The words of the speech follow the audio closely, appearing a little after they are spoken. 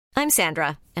I'm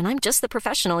Sandra, and I'm just the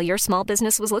professional your small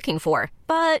business was looking for.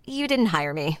 But you didn't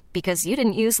hire me because you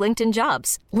didn't use LinkedIn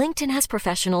Jobs. LinkedIn has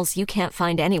professionals you can't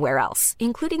find anywhere else,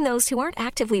 including those who aren't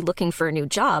actively looking for a new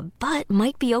job, but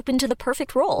might be open to the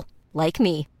perfect role, like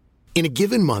me. In a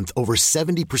given month, over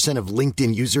 70% of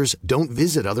LinkedIn users don't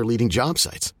visit other leading job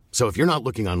sites. So if you're not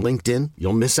looking on LinkedIn,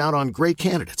 you'll miss out on great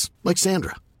candidates like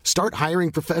Sandra. Start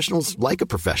hiring professionals like a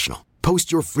professional.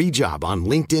 Post your free job on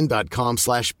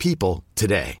linkedin.com/people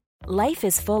today. Life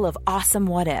is full of awesome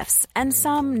what-ifs, and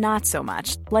some not so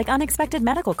much, like unexpected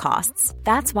medical costs.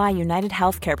 That's why United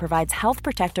Healthcare provides Health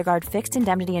Protector Guard fixed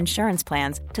indemnity insurance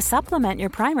plans to supplement your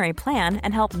primary plan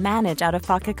and help manage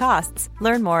out-of-pocket costs.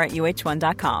 Learn more at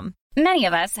uh1.com. Many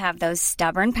of us have those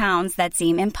stubborn pounds that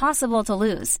seem impossible to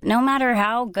lose, no matter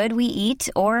how good we eat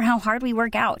or how hard we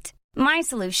work out. My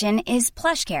solution is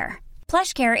PlushCare.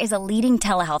 PlushCare is a leading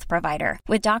telehealth provider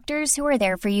with doctors who are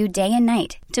there for you day and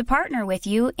night to partner with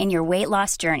you in your weight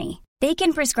loss journey. They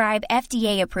can prescribe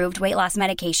FDA-approved weight loss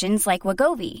medications like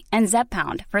Wegovy and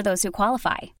Zepbound for those who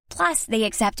qualify. Plus, they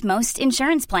accept most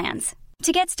insurance plans.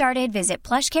 To get started, visit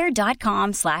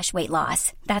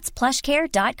plushcare.com/weightloss. That's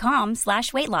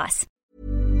plushcare.com/weightloss.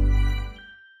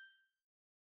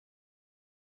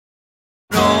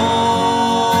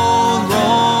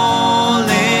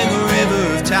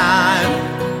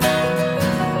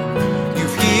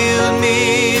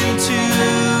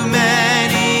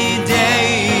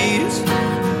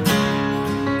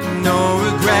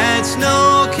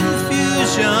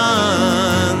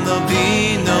 There'll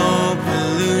be no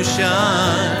pollution.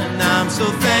 I'm so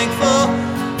thankful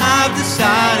I've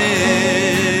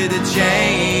decided to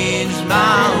change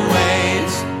my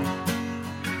ways.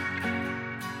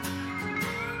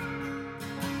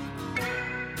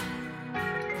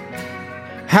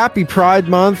 Happy Pride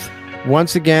Month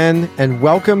once again, and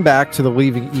welcome back to the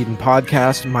Leaving Eden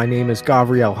podcast. My name is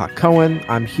Gavriel Hakohen.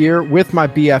 I'm here with my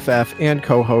BFF and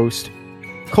co-host,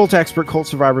 cult expert, cult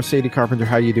survivor, Sadie Carpenter.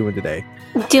 How you doing today?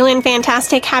 Doing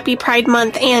fantastic. Happy Pride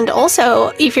Month. And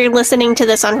also, if you're listening to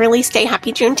this on release day,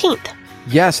 happy Juneteenth.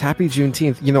 Yes, happy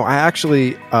Juneteenth. You know, I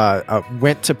actually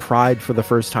went to Pride for the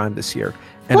first time this year,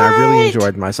 and I really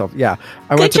enjoyed myself. Yeah,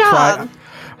 I went to Pride.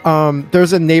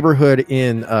 There's a neighborhood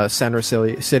in Center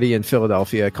City in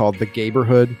Philadelphia called the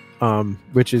Gayborhood,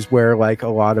 which is where like a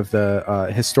lot of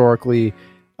the historically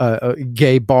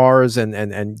gay bars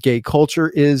and gay culture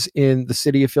is in the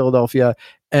city of Philadelphia.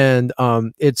 And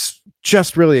it's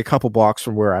just really a couple blocks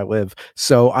from where I live.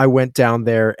 So I went down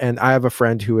there, and I have a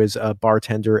friend who is a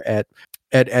bartender at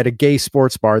a gay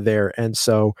sports bar there. And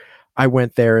so I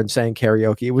went there and sang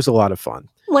karaoke. It was a lot of fun.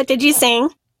 What did you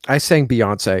sing? I sang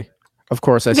Beyonce. Of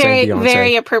course, I sang Beyonce.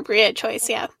 Very appropriate choice,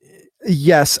 yeah.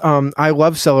 Yes, I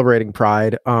love celebrating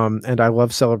Pride, and I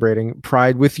love celebrating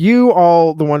Pride with you,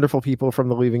 all the wonderful people from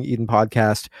the Leaving Eden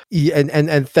podcast,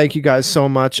 and thank you guys so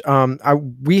much.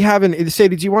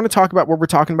 Sadie, do you want to talk about what we're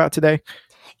talking about today?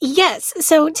 Yes,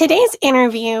 so today's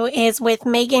interview is with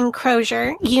Meghan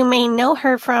Crozier. You may know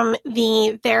her from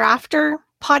the Thereafter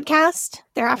podcast,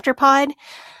 Thereafter Pod.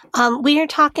 We are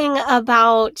talking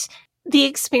about the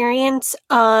experience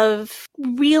of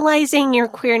realizing your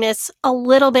queerness a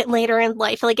little bit later in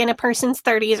life, like in a person's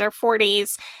 30s or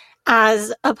 40s,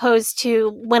 as opposed to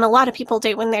when a lot of people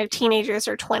do when they're teenagers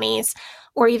or 20s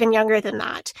or even younger than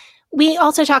that. We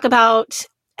also talk about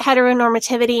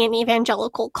heteronormativity and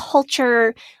evangelical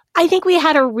culture. I think we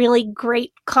had a really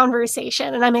great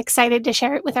conversation, and I'm excited to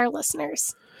share it with our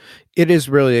listeners. It is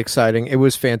really exciting. It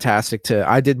was fantastic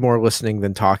I did more listening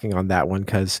than talking on that one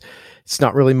because it's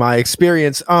not really my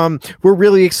experience. We're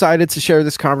really excited to share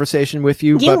this conversation with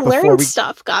you. You learned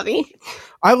stuff, Gavi.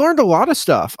 I learned a lot of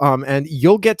stuff, and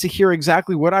you'll get to hear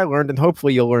exactly what I learned, and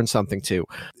hopefully you'll learn something too.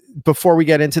 Before we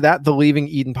get into that, the Leaving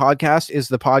Eden podcast is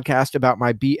the podcast about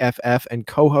my BFF and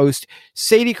co-host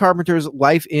Sadie Carpenter's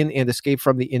life in and escape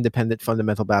from the independent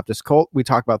fundamental Baptist cult. We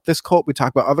talk about this cult. We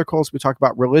talk about other cults. We talk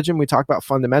about religion. We talk about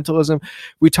fundamentalism.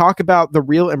 We talk about the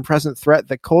real and present threat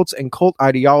that cults and cult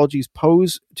ideologies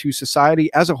pose to society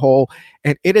as a whole.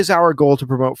 And it is our goal to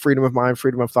promote freedom of mind,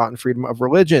 freedom of thought, and freedom of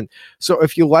religion. So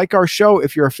if you like our show,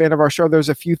 if you're a fan of our show, there's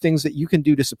a few things that you can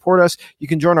do to support us. You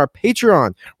can join our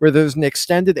Patreon, where there's an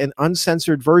extended and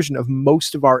uncensored version of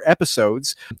most of our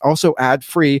episodes, also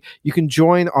ad-free. You can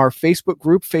join our Facebook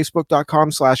group,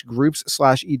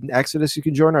 facebook.com/groups/Eden Exodus. You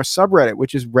can join our subreddit,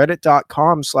 which is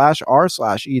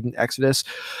reddit.com/r/Eden Exodus.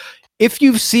 If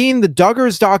you've seen the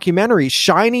Duggars documentary,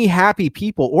 Shiny Happy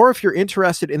People, or if you're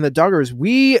interested in the Duggars,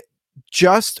 we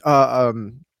just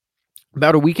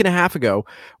about a week and a half ago,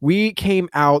 we came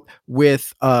out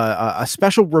with a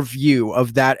special review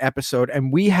of that episode,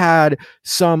 and we had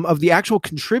some of the actual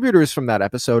contributors from that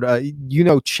episode.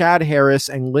 Chad Harris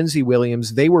and Lindsay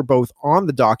Williams, they were both on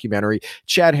the documentary.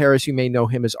 Chad Harris, you may know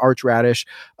him as Archradish.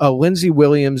 Lindsay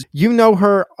Williams, you know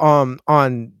her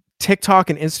on TikTok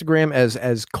and Instagram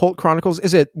as Cult Chronicles.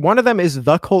 Is it one of them is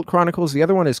The Cult Chronicles? The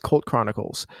other one is Cult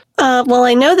Chronicles. Well,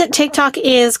 I know that TikTok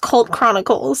is Cult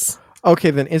Chronicles.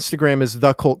 Okay, then Instagram is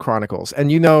The Cult Chronicles.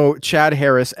 And you know Chad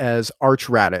Harris as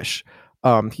Archradish.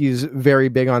 He's very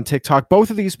big on TikTok. Both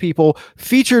of these people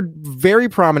featured very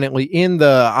prominently in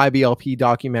the IBLP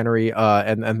documentary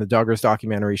and the Duggars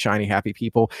documentary, Shiny Happy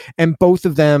People. And both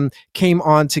of them came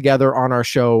on together on our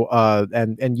show.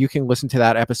 And you can listen to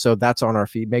that episode. That's on our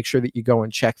feed. Make sure that you go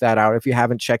and check that out if you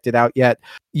haven't checked it out yet.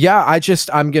 Yeah,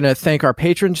 I'm going to thank our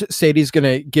patrons. Sadie's going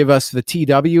to give us the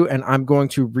TW, and I'm going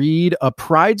to read a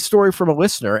pride story from a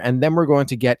listener, and then we're going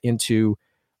to get into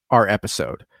our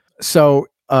episode. So,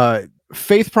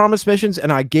 Faith Promise Missions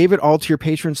and I Gave It All to Your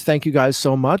Patrons. Thank you guys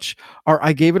so much. Our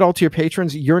I Gave It All to Your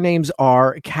Patrons. Your names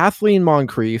are Kathleen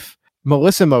Moncrief,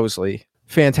 Melissa Mosley.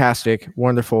 Fantastic.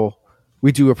 Wonderful.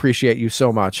 We do appreciate you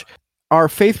so much. Our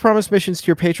Faith Promise Missions to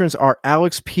your patrons are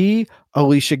Alex P.,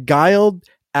 Alicia Guild,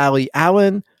 Ali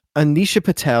Allen, Anisha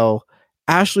Patel,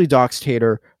 Ashley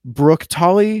Doxtater, Brooke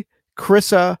Tully,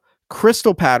 Chrissa,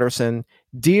 Crystal Patterson,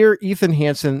 Dear Ethan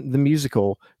Hansen, the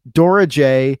musical, Dora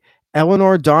J.,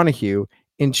 Eleanor Donahue,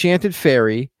 Enchanted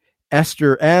Fairy,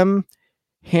 Esther M.,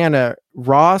 Hannah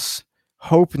Ross,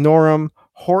 Hope Norum,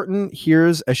 Horton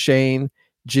Here's a Shane,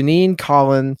 Janine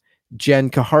Collin, Jen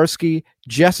Kaharski,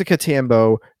 Jessica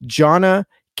Tambo, Jonna,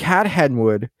 Kat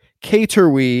Henwood, Kay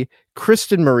Turwee,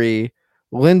 Kristen Marie,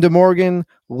 Linda Morgan,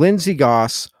 Lindsay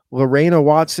Goss, Lorena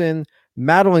Watson,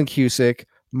 Madeline Cusick,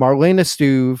 Marlena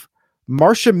Stuve,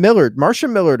 Marsha Millard.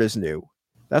 Marsha Millard is new.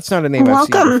 That's not a name I've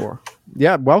seen before.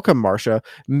 Yeah, welcome, Marsha.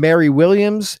 Mary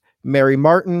Williams, Mary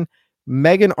Martin,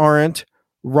 Megan Arendt,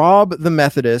 Rob the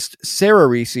Methodist, Sarah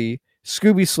Reese,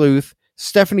 Scooby Sleuth,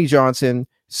 Stephanie Johnson,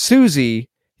 Susie,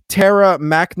 Tara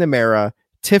McNamara,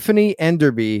 Tiffany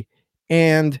Enderby,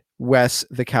 and Wes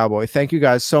the Cowboy. Thank you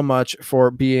guys so much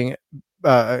for being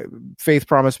Faith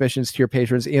Promise Missions to your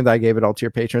patrons, and I Gave It All to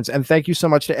your patrons. And thank you so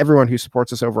much to everyone who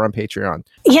supports us over on Patreon.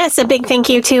 Yes, a big thank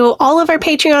you to all of our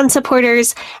Patreon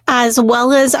supporters, as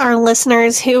well as our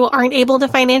listeners who aren't able to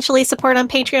financially support on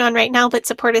Patreon right now, but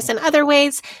support us in other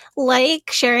ways, like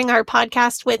sharing our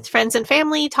podcast with friends and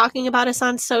family, talking about us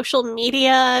on social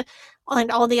media,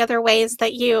 and all the other ways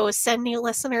that you send new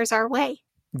listeners our way.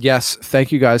 Yes,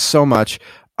 thank you guys so much.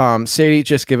 Sadie,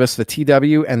 just give us the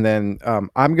TW, and then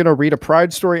I'm going to read a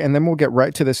pride story, and then we'll get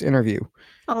right to this interview.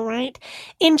 All right.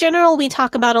 In general, we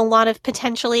talk about a lot of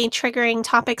potentially triggering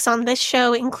topics on this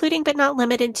show, including but not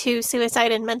limited to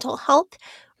suicide and mental health,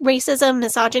 racism,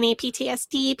 misogyny,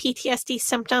 PTSD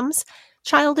symptoms,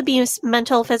 child abuse,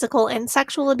 mental, physical, and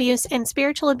sexual abuse, and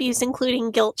spiritual abuse, including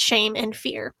guilt, shame, and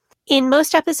fear. In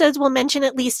most episodes, we'll mention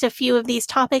at least a few of these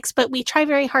topics, but we try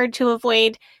very hard to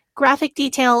avoid graphic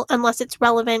detail unless it's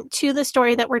relevant to the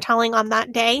story that we're telling on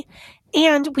that day.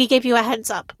 And we give you a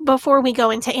heads up before we go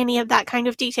into any of that kind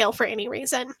of detail for any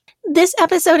reason. This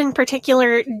episode in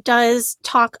particular does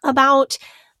talk about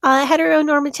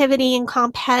heteronormativity and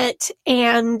comphet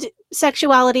and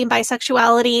sexuality and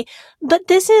bisexuality, but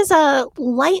this is a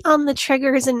light on the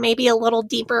triggers and maybe a little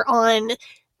deeper on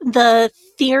the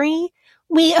theory.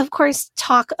 We, of course,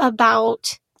 talk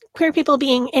about queer people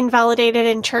being invalidated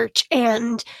in church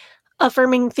and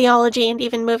affirming theology, and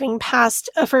even moving past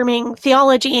affirming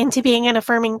theology into being an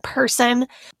affirming person.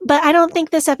 But I don't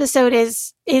think this episode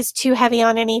is too heavy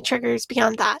on any triggers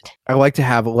beyond that. I like to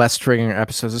have less triggering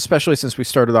episodes, especially since we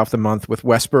started off the month with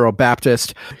Westboro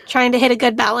Baptist. Trying to hit a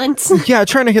good balance. Yeah,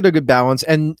 trying to hit a good balance.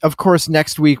 And of course,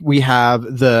 next week we have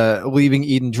the Leaving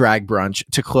Eden Drag Brunch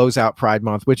to close out Pride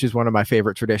Month, which is one of my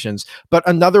favorite traditions. But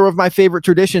another of my favorite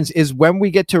traditions is when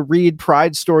we get to read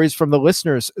Pride stories from the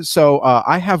listeners. So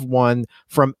I have one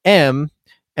from M.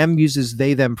 M uses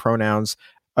they, them pronouns.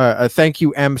 Thank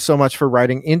you, M, so much for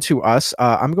writing into us.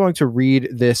 I'm going to read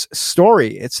this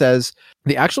story. It says,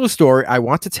 the actual story I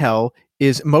want to tell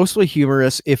is mostly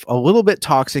humorous, if a little bit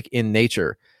toxic in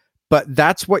nature, but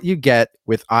that's what you get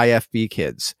with IFB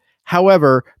kids.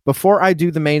 However, before I do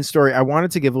the main story, I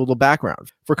wanted to give a little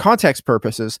background. For context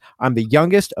purposes, I'm the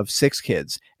youngest of 6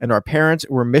 kids, and our parents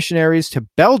were missionaries to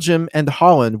Belgium and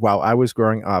Holland while I was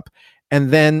growing up. And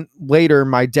then later,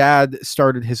 my dad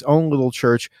started his own little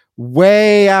church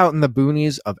way out in the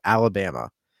boonies of Alabama,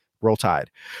 Roll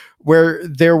Tide, where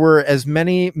there were as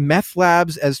many meth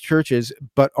labs as churches,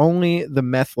 but only the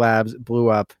meth labs blew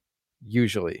up,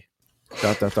 usually.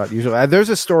 dot dot dot. Usually, there's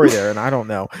a story there, and I don't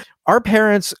know. Our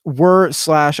parents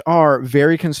were/are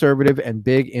very conservative and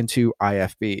big into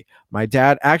IFB. My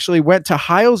dad actually went to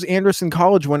Hyles Anderson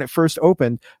College when it first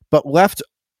opened, but left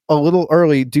a little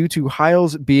early due to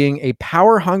Hyles being a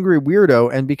power-hungry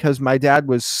weirdo, and because my dad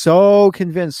was so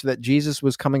convinced that Jesus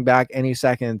was coming back any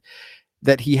second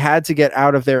that he had to get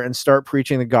out of there and start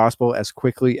preaching the gospel as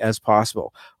quickly as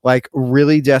possible. Like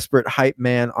really desperate hype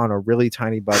man on a really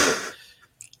tiny budget.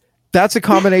 That's a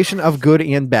combination of good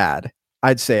and bad,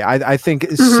 I'd say. I think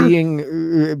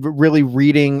really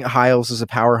reading Hyles as a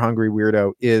power-hungry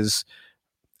weirdo is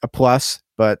a plus,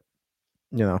 but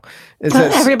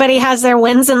everybody has their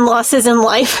wins and losses in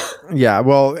life. Yeah,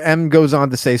 well, M goes on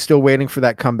to say, still waiting for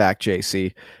that comeback,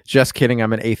 JC. Just kidding,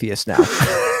 I'm an atheist now.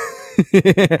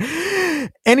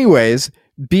 Anyways,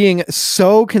 being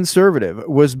so conservative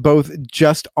was both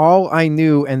just all I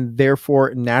knew and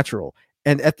therefore natural,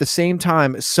 and at the same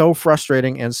time, so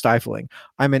frustrating and stifling.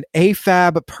 I'm an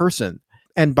AFAB person,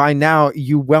 and by now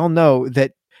you well know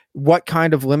that what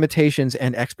kind of limitations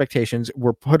and expectations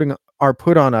are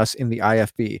put on us in the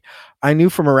IFB. I knew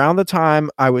from around the time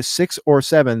I was 6 or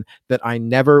 7 that I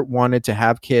never wanted to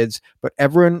have kids, but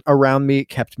everyone around me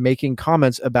kept making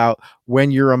comments about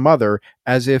when you're a mother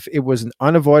as if it was an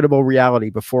unavoidable reality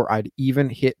before I'd even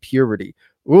hit puberty.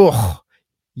 Ugh,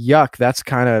 yuck, that's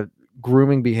kind of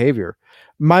grooming behavior.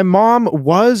 My mom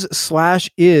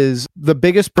was/is the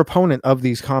biggest proponent of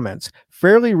these comments.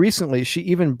 Fairly recently, she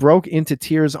even broke into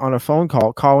tears on a phone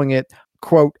call, calling it,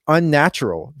 quote,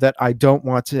 unnatural that I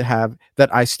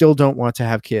still don't want to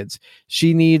have kids.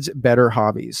 She needs better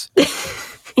hobbies.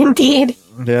 Indeed.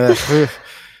 Yeah.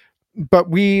 But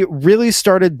we really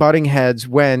started butting heads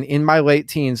when, in my late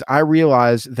teens, I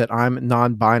realized that I'm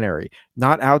non-binary,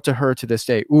 not out to her to this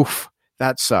day. Oof.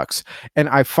 That sucks. And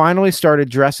I finally started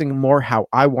dressing more how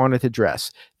I wanted to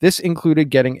dress. This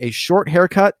included getting a short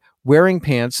haircut, wearing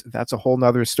pants. That's a whole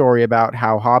nother story about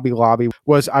how Hobby Lobby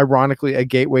was ironically a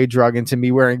gateway drug into me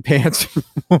wearing pants.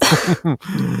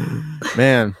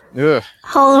 Man. Ugh.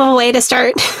 Hell of a way to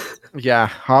start. Yeah,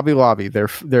 Hobby Lobby.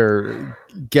 They're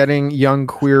getting young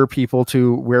queer people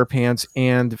to wear pants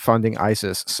and funding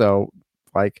ISIS. So,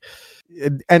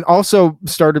 and also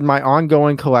started my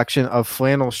ongoing collection of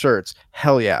flannel shirts.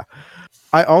 Hell yeah.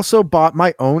 I also bought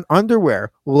my own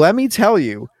underwear. Let me tell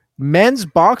you, men's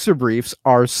boxer briefs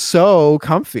are so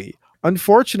comfy.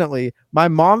 Unfortunately, my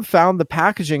mom found the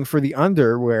packaging for the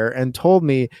underwear and told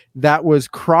me that was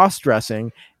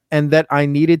cross-dressing and that I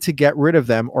needed to get rid of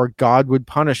them or God would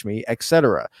punish me,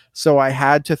 etc. So I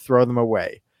had to throw them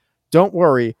away. Don't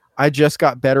worry, I just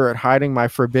got better at hiding my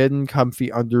forbidden comfy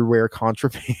underwear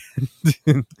contraband.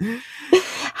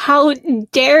 How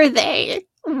dare they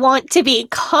want to be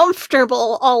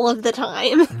comfortable all of the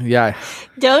time? Yeah.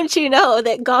 Don't you know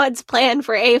that God's plan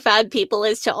for AFAB people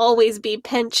is to always be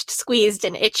pinched, squeezed,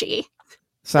 and itchy?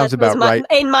 Sounds about right.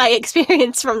 In my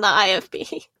experience from the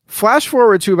IFB. Flash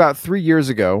forward to about 3 years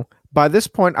ago. By this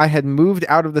point, I had moved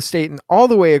out of the state and all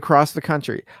the way across the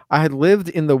country. I had lived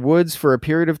in the woods for a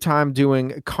period of time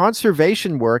doing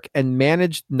conservation work and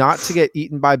managed not to get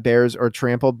eaten by bears or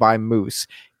trampled by moose,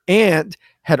 and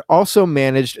had also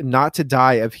managed not to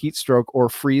die of heat stroke or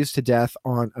freeze to death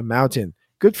on a mountain.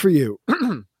 Good for you.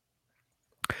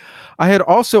 I had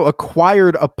also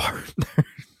acquired a partner.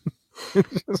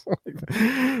 Just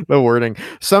like the wording.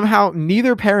 Somehow,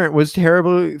 neither parent was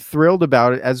terribly thrilled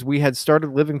about it as we had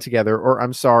started living together, or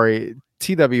I'm sorry,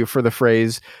 TW for the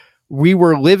phrase, we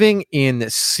were living in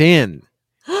sin.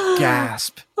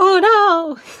 Gasp. Oh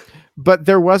no. But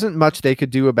there wasn't much they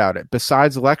could do about it,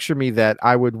 besides lecture me that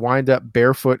I would wind up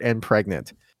barefoot and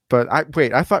pregnant. But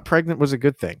I thought pregnant was a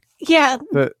good thing. Yeah.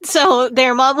 So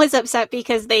their mom was upset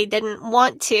because they didn't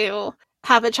want to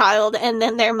have a child, and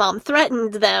then their mom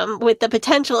threatened them with the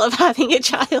potential of having a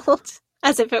child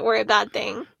as if it were a bad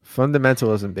thing.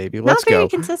 Fundamentalism, baby. Let's go. Not very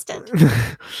consistent.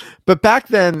 But back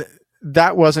then,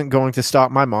 that wasn't going to stop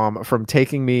my mom from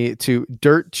taking me to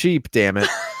Dirt Cheap, damn it.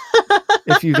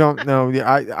 If you don't know,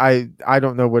 I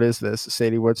don't know what is this.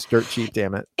 Sadie, what's Dirt Cheap,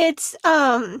 damn it? It's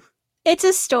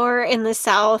a store in the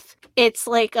South. It's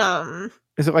like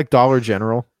Is it like Dollar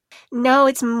General? No,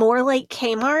 it's more like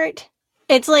Kmart.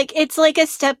 It's like a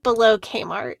step below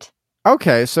Kmart.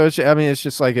 Okay, so it's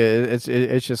just like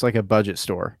a budget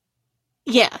store.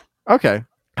 Yeah. Okay.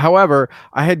 However,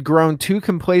 I had grown too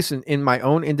complacent in my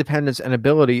own independence and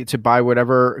ability to buy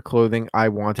whatever clothing I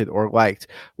wanted or liked.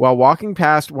 While walking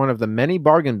past one of the many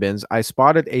bargain bins, I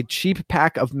spotted a cheap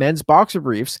pack of men's boxer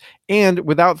briefs, and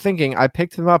without thinking, I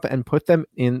picked them up and put them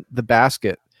in the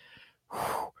basket.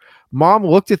 Mom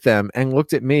looked at them and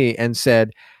looked at me and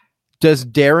said, "Does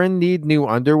Darren need new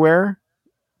underwear?"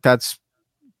 That's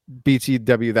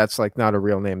BTW. That's like not a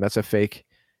real name. That's a fake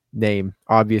name,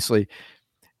 obviously.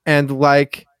 And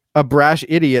like a brash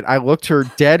idiot, I looked her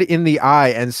dead in the eye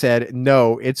and said,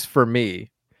 "No, it's for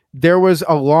me." There was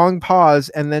a long pause,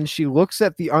 and then she looks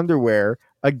at the underwear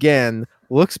again,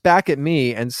 looks back at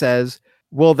me, and says,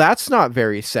 "Well, that's not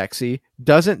very sexy.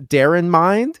 Doesn't Darren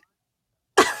mind?"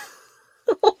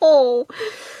 Oh,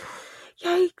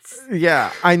 yikes.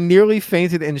 Yeah, I nearly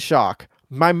fainted in shock.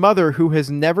 My mother, who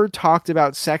has never talked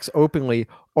about sex openly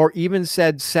or even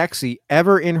said sexy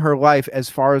ever in her life, as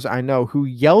far as I know, who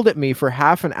yelled at me for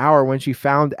half an hour when she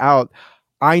found out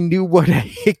I knew what a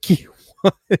hickey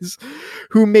was,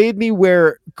 who made me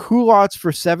wear culottes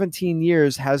for 17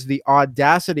 years, has the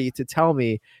audacity to tell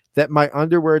me that my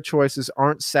underwear choices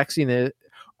aren't sexy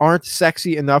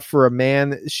enough for a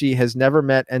man she has never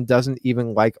met and doesn't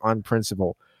even like on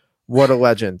principle. What a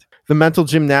legend. The mental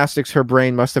gymnastics her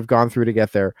brain must have gone through to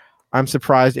get there. I'm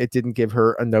surprised it didn't give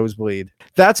her a nosebleed.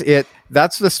 That's it.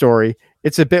 That's the story.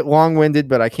 It's a bit long-winded,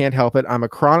 but I can't help it. I'm a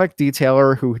chronic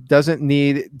detailer who doesn't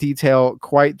need detail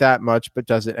quite that much, but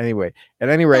does it anyway. At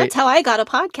any rate, That's how I got a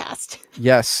podcast.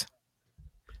 yes.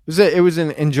 It was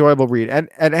an enjoyable read.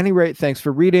 At any rate, thanks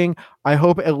for reading. I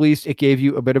hope at least it gave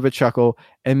you a bit of a chuckle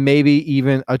and maybe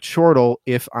even a chortle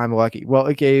if I'm lucky. Well,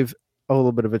 it gave a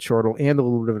little bit of a chortle and a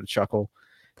little bit of a chuckle.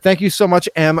 Thank you so much,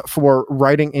 Em, for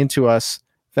writing into us.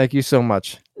 Thank you so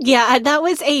much. Yeah, that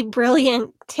was a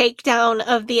brilliant takedown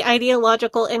of the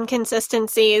ideological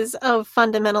inconsistencies of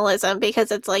fundamentalism,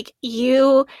 because it's like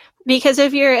because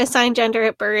of your assigned gender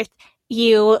at birth,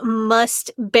 you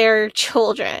must bear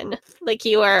children. Like,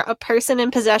 you are a person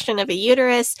in possession of a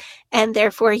uterus, and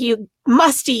therefore you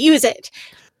must use it.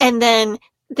 And then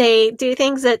they do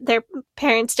things that their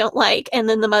parents don't like, and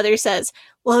then the mother says,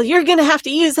 well, you're going to have to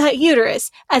use that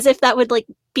uterus, as if that would like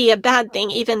be a bad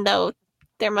thing, even though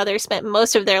their mother spent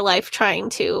most of their life trying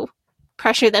to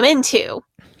pressure them into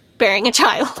bearing a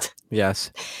child.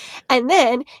 Yes. And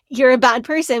then you're a bad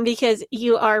person because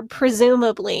you're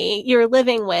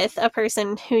living with a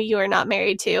person who you are not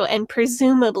married to and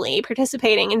presumably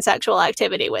participating in sexual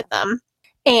activity with them.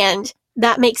 And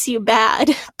that makes you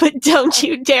bad, but don't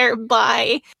you dare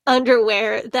buy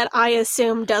underwear that I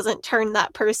assume doesn't turn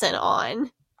that person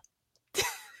on.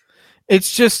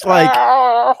 It's just like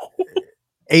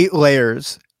 8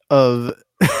 layers of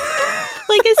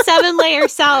like a 7-layer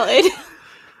salad.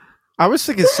 I was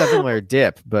thinking 7-layer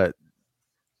dip, but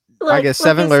I guess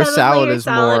like 7-layer salad is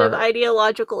more of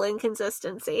ideological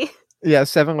inconsistency. Yeah,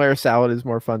 7-layer salad is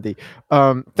more fundy.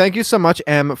 Thank you so much,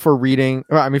 Em, for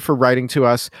writing to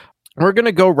us. We're going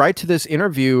to go right to this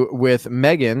interview with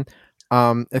Meghan.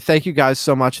 Thank you guys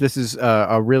so much. This is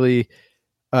a really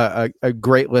a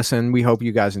great listen. We hope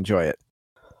you guys enjoy it.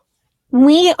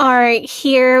 We are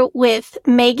here with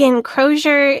Meghan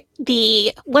Crozier,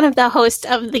 one of the hosts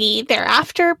of the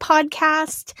Thereafter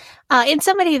podcast, and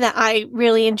somebody that I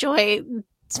really enjoy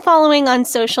following on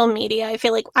social media. I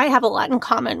feel like I have a lot in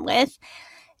common with.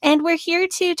 And we're here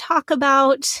to talk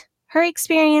about her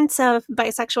experience of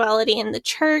bisexuality in the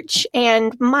church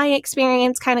and my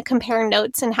experience, kind of compare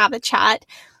notes and have a chat.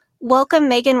 Welcome,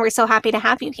 Meghan. We're so happy to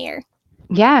have you here.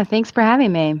 Yeah, thanks for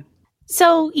having me.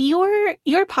 So your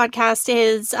podcast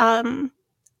is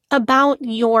about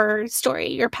your story,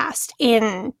 your past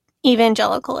in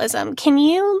evangelicalism. Can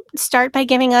you start by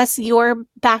giving us your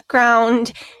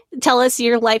background? Tell us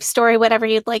your life story, whatever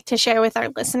you'd like to share with our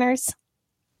listeners.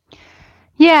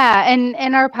 Yeah,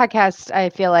 and our podcast,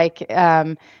 I feel like,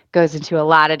 goes into a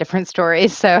lot of different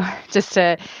stories. So just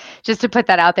to put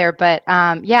that out there. But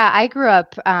yeah, I grew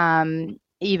up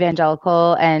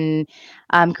evangelical and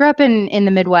grew up in the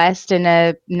Midwest in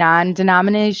a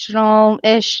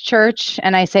non-denominational-ish church.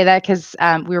 And I say that because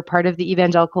we were part of the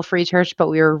Evangelical Free Church, but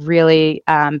we were really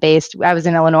based. I was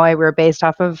in Illinois. We were based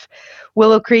off of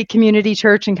Willow Creek Community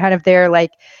Church and kind of their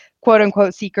like quote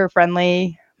unquote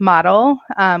seeker-friendly model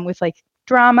with like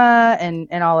drama and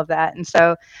all of that. And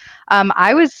so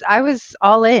I was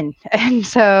all in. And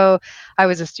so I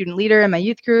was a student leader in my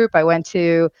youth group. I went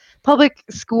to public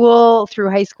school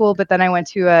through high school, but then I went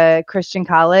to a Christian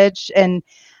college. And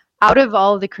out of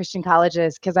all of the Christian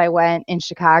colleges, because I went in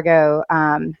Chicago,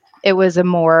 it was a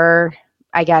more,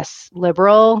 I guess,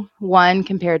 liberal one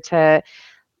compared to,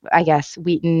 I guess,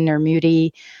 Wheaton or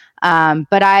Moody.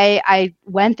 But I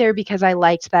went there because I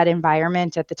liked that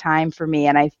environment at the time for me.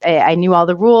 And I knew all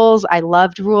the rules. I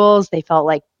loved rules. They felt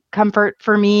like comfort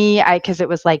for me because it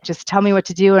was like, just tell me what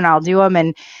to do and I'll do them.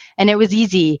 And it was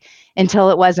easy until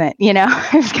it wasn't, it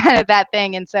was kind of that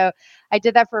thing. And so I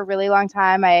did that for a really long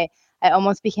time. I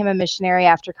almost became a missionary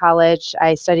after college.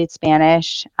 I studied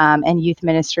Spanish and youth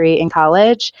ministry in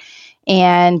college.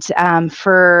 And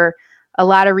for a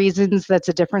lot of reasons, that's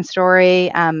a different story.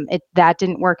 That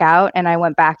didn't work out. And I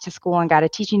went back to school and got a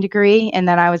teaching degree. And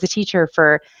then I was a teacher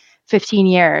for 15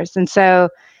 years. And so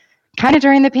kind of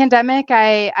during the pandemic,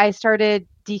 I started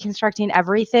deconstructing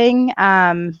everything,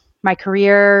 my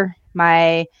career,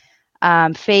 my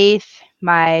faith,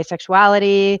 my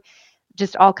sexuality,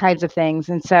 just all kinds of things.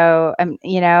 And so, and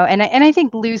I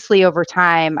think loosely over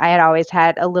time, I had always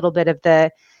had a little bit of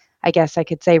the, I guess I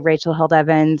could say, Rachel Held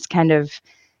Evans kind of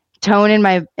tone in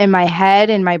my head,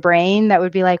 in my brain, that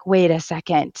would be like, wait a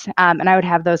second. And I would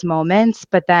have those moments,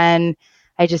 but then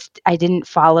I didn't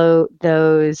follow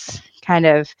those kind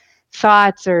of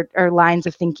thoughts or lines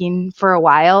of thinking for a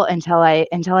while until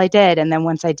I did. And then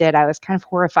once I did, I was kind of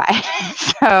horrified.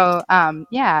 So,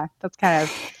 that's kind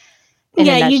of in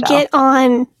a nutshell. You get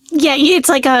on, it's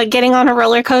like getting on a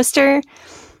roller coaster.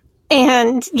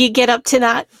 And you get up to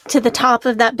the top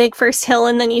of that big first hill,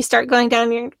 and then you start going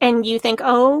down and you think,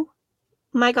 oh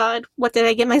my God, what did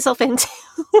I get myself into?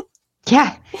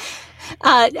 Yeah.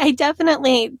 I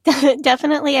definitely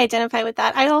identify with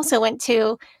that. I also went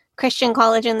to Christian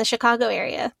college in the Chicago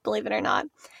area, believe it or not.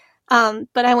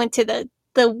 But I went to the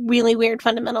really weird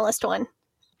fundamentalist one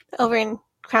over in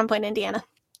Crown Point, Indiana.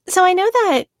 So I know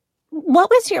that, what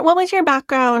was your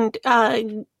background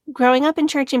growing up in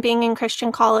church and being in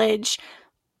Christian college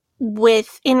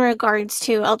in regards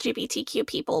to LGBTQ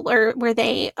people? Were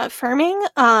they affirming?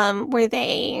 Were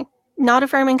they not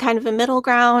affirming, kind of a middle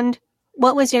ground?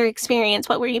 What was your experience?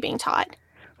 What were you being taught?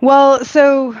 Well,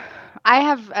 so I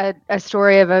have a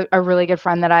story of a really good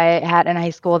friend that I had in high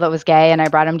school that was gay, and I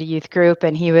brought him to youth group,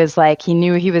 and he was like, he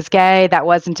knew he was gay. That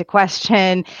wasn't a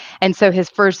question. And so his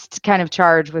first kind of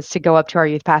charge was to go up to our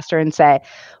youth pastor and say,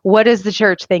 what does the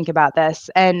church think about this?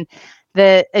 And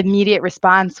the immediate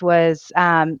response was,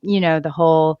 the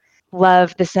whole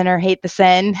love the sinner, hate the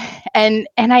sin. And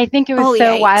I think it was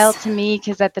wild to me,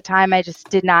 because at the time I just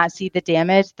did not see the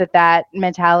damage that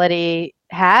mentality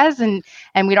has, and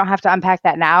we don't have to unpack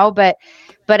that now, but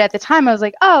at the time I was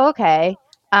like, oh, okay,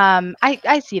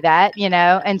 I see that,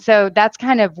 and so that's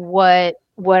kind of what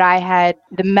I had,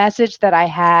 the message that I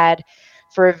had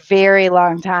for a very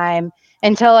long time,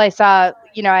 until I saw,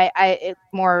 I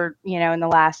more, in the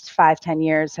last 5-10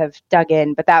 years have dug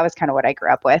in, but that was kind of what I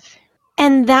grew up with.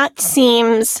 And that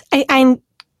seems, I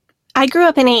grew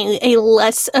up in a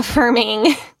less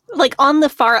affirming, like on the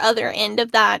far other end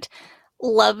of that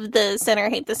love the sinner,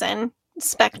 hate the sin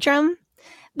spectrum.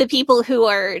 The people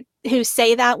who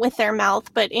say that with their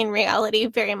mouth, but in reality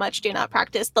very much do not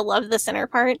practice the love the sinner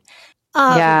part.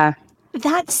 That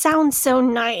sounds so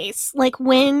nice. Like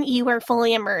when you are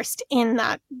fully immersed in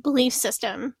that belief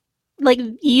system, like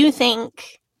you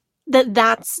think that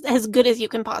that's as good as you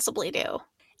can possibly do.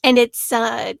 And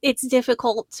it's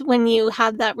difficult when you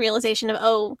have that realization of,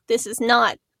 oh, this is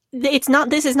not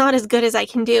as good as I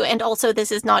can do, and also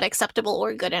this is not acceptable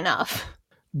or good enough.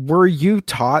 Were you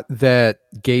taught that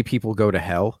gay people go to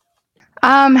hell?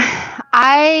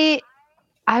 I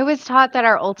was taught that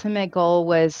our ultimate goal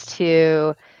was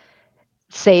to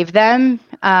save them.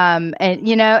 And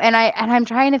I'm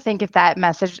trying to think if that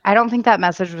message, I don't think that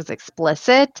message was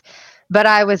explicit, but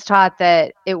I was taught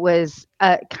that it was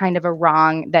a kind of a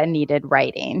wrong that needed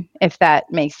righting, if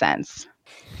that makes sense.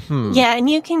 Yeah, and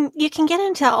you can get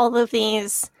into all of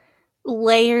these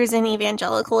layers in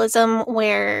evangelicalism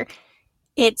where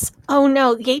it's, oh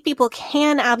no, gay people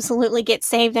can absolutely get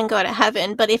saved and go to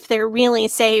heaven, but if they're really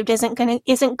saved,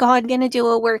 isn't God gonna do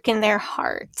a work in their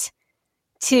heart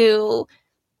to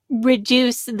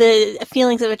reduce the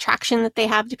feelings of attraction that they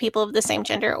have to people of the same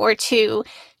gender, or to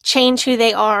change who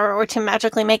they are, or to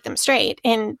magically make them straight,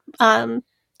 and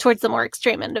towards the more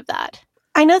extreme end of that.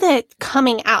 I know that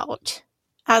coming out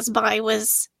as bi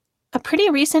was a pretty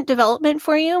recent development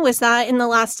for you. Was that in the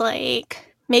last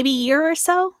maybe year or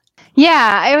so?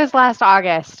 Yeah, it was last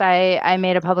August. I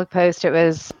made a public post. It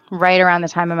was right around the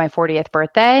time of my 40th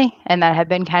birthday, and that had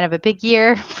been kind of a big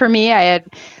year for me. I had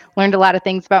learned a lot of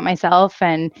things about myself,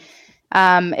 and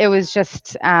it was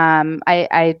just,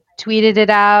 I tweeted it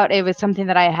out. It was something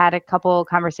that I had a couple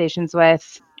conversations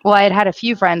with. Well, I had a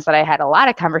few friends that I had a lot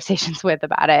of conversations with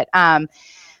about it. I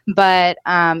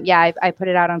put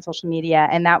it out on social media,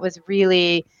 and that was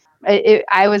really,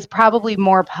 I was probably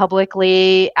more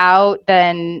publicly out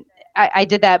than, I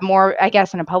did that more, I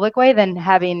guess, in a public way than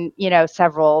having,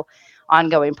 several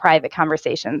ongoing private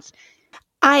conversations.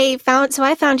 I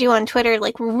found you on Twitter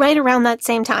right around that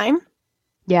same time.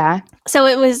 Yeah. So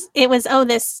it was,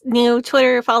 this new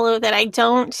Twitter follow that I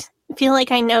don't feel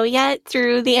like I know yet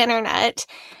through the internet,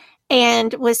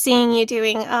 and was seeing you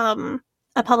doing a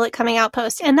public coming out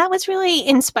post, and that was really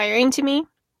inspiring to me,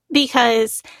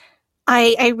 because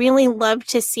I really love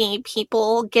to see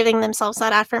people giving themselves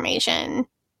that affirmation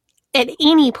at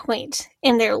any point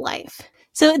in their life.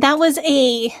 So that was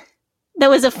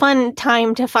a fun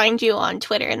time to find you on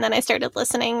Twitter. And then I started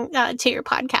listening to your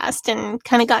podcast and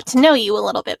kind of got to know you a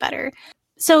little bit better.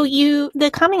 So the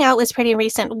coming out was pretty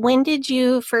recent. When did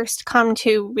you first come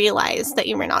to realize that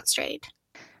you were not straight?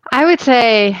 I would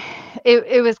say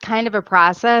it was kind of a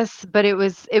process, but it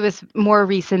was more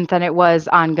recent than it was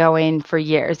ongoing for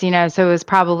years, you know. So it was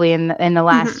probably in the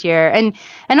last year, and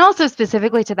also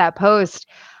specifically to that post,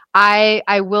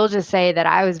 I will just say that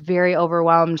I was very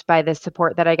overwhelmed by the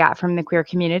support that I got from the queer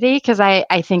community, because I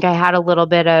think I had a little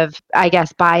bit of, I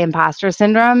guess, bi imposter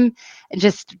syndrome,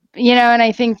 just, you know, and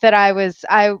I think that I was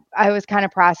kind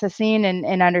of processing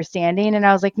and understanding, and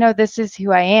I was like, no, this is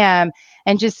who I am.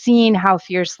 And just seeing how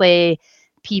fiercely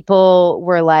people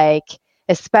were like,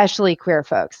 especially queer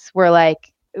folks, were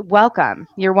like, welcome,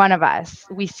 you're one of us.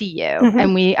 We see you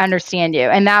and we understand you.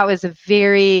 And that was a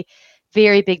very,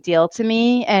 very big deal to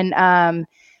me. And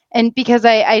because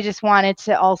I just wanted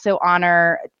to also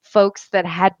honor folks that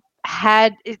had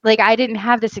like, I didn't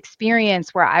have this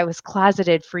experience where I was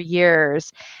closeted for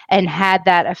years and had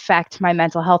that affect my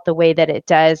mental health the way that it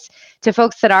does to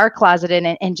folks that are closeted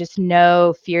and just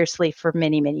know fiercely for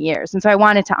many, many years. And so I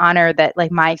wanted to honor that,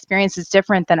 like, my experience is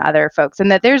different than other folks,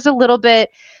 and that there's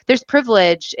there's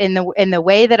privilege in the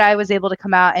way that I was able to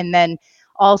come out, and then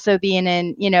also being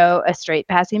in, you know, a straight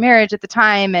passing marriage at the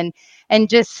time, and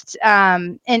just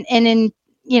and in,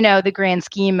 you know, the grand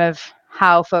scheme of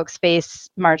how folks face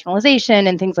marginalization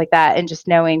and things like that, and just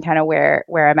knowing kind of where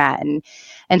I'm at.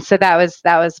 And so that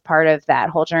was part of that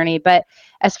whole journey. But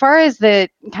as far as the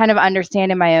kind of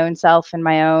understanding my own self and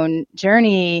my own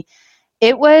journey,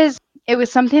 it was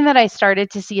something that I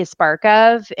started to see a spark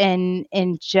of in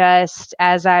just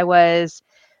as I was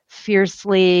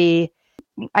fiercely,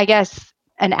 I guess,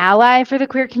 an ally for the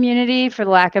queer community, for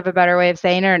the lack of a better way of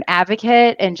saying it, or an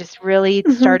advocate, and just really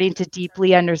starting to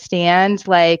deeply understand,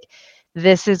 like,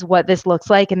 this is what this looks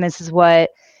like, and this is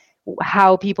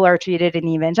how people are treated in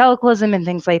evangelicalism and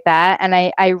things like that. And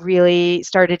I really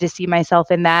started to see myself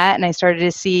in that, and I started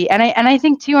to see, and I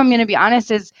think too, I'm going to be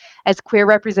honest, as queer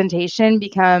representation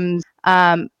becomes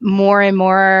more and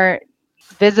more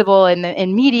visible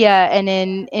in media and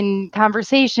in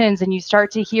conversations, and you start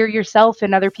to hear yourself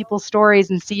in other people's stories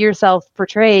and see yourself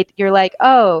portrayed, you're like,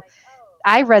 oh,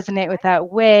 I resonate with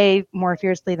that way more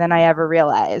fiercely than I ever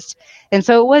realized. And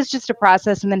so it was just a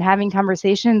process, and then having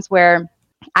conversations where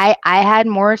I had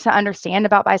more to understand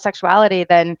about bisexuality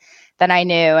than I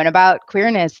knew, and about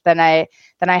queerness than I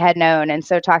had known. And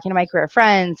so talking to my queer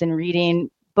friends and reading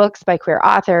books by queer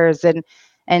authors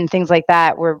and things like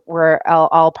that were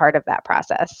all part of that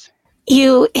process.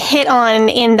 You hit on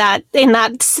in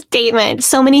that statement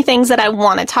so many things that I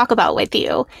want to talk about with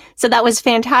you. So that was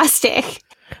fantastic.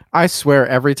 I swear,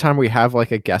 every time we have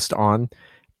like a guest on,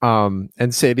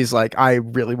 and Sadie's like, I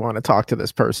really want to talk to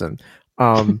this person,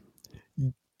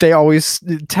 they always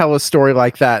tell a story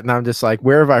like that, and I'm just like,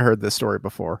 where have I heard this story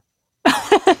before?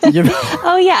 You know?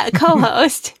 Oh yeah,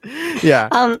 co-host.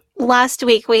 Yeah. Last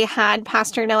week we had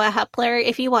Pastor Noah Hepler.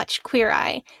 If you watch Queer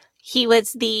Eye, he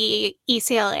was the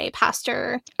ECLA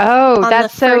pastor. Oh, on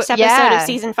that's the first episode of yeah.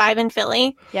 season 5 in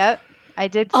Philly. Yep, I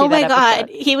did see Oh my that God,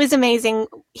 episode. he was amazing.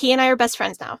 He and I are best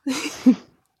friends now.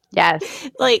 Yes.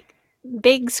 Like,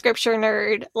 big scripture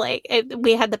nerd. Like,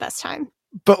 we had the best time.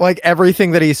 But like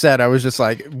everything that he said, I was just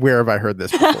like, where have I heard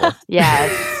this before?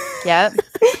 Yes. Yep.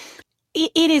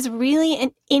 It is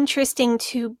really interesting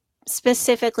to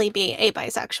specifically be a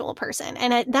bisexual person.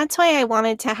 And that's why I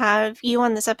wanted to have you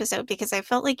on this episode, because I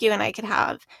felt like you and I could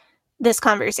have this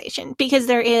conversation, because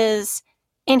there is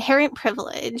inherent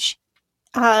privilege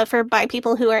for bi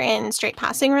people who are in straight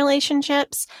passing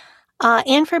relationships,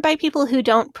 and for bi people who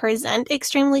don't present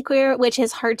extremely queer, which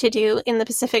is hard to do in the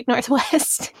Pacific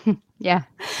Northwest. Yeah.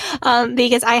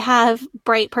 Because I have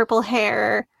bright purple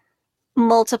hair,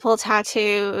 multiple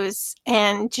tattoos,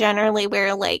 and generally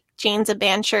wear like jeans, a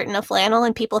band shirt, and a flannel,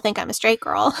 and people think I'm a straight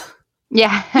girl.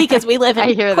 Yeah. Because we live in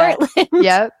I hear Portland. that.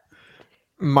 Yep.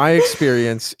 My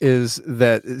experience is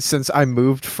that since I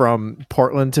moved from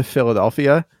Portland to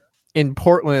Philadelphia, in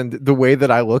Portland, the way that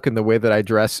I look and the way that I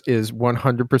dress is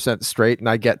 100% straight, and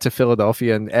I get to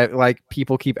Philadelphia and like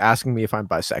people keep asking me if I'm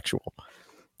bisexual.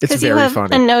 It's very you have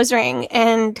funny. a nose ring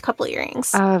and a couple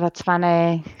earrings. Oh, that's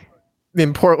funny.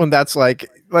 In Portland, that's like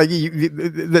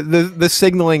the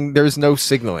signaling. There's no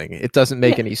signaling. It doesn't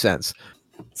make any sense.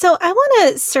 So I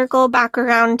want to circle back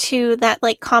around to that,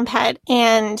 like, compet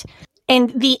and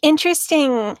the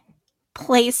interesting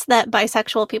place that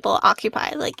bisexual people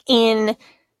occupy, like in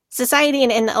society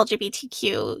and in the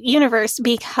LGBTQ universe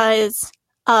because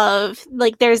of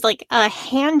like there's like a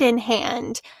hand in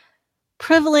hand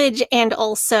privilege and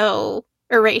also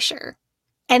erasure.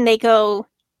 And they go,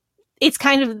 it's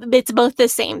both the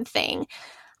same thing.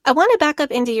 I want to back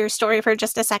up into your story for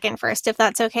just a second first, if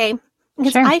that's okay.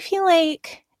 Because Sure. I feel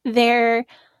like there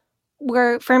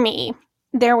were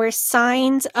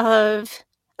signs of,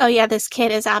 oh yeah, this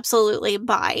kid is absolutely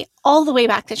bi, all the way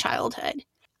back to childhood.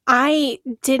 I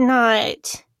did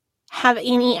not have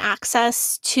any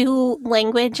access to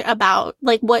language about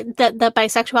like what the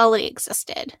bisexuality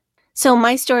existed. So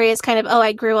my story is kind of, oh,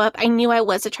 I grew up, I knew I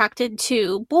was attracted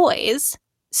to boys.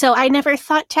 So I never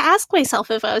thought to ask myself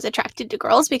if I was attracted to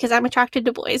girls because I'm attracted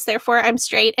to boys. Therefore, I'm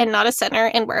straight and not a sinner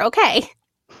and we're okay.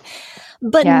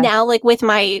 But now, like with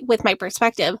my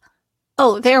perspective,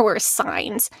 oh, there were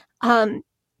signs.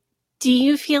 Do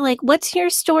you feel like, what's your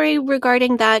story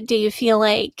regarding that? Do you feel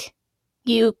like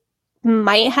you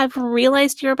might have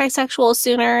realized you're bisexual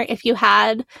sooner if you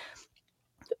had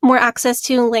more access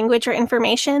to language or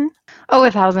information? Oh,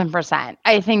 1,000%.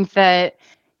 I think that,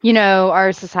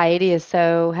 our society is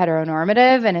so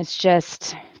heteronormative, and it's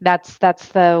just that's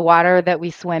the water that we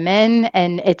swim in,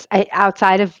 and it's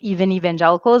outside of even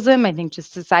evangelicalism. I think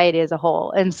just society as a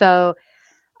whole, and so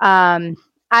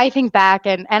I think back,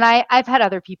 and I've had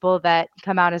other people that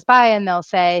come out as bi, and they'll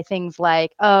say things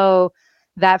like, "Oh,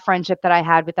 that friendship that I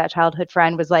had with that childhood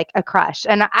friend was like a crush,"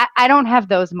 and I don't have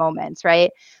those moments, right?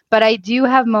 But I do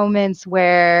have moments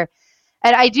where.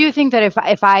 And I do think that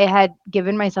if I had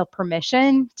given myself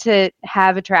permission to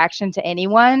have attraction to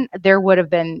anyone, there would have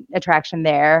been attraction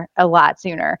there a lot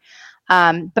sooner.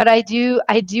 But I do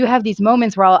have these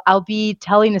moments where I'll be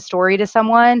telling a story to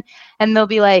someone, and they'll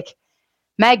be like,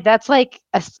 "Meg, that's like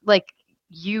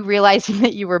you realizing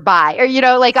that you were bi," or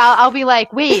like I'll be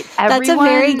like, "Wait, that's a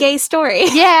very gay story."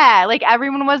 Yeah, like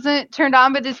everyone wasn't turned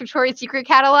on by this Victoria's Secret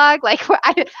catalog. Like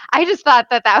I just thought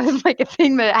that was like a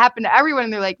thing that happened to everyone.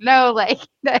 And they're like, "No, like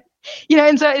that,"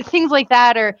 And so it's things like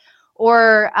that,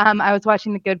 or I was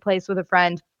watching The Good Place with a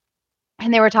friend.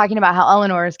 And they were talking about how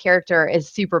Eleanor's character is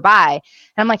super bi. And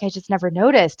I'm like, I just never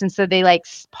noticed. And so they like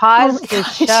paused the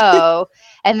show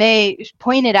and they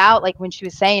pointed out like when she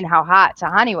was saying how hot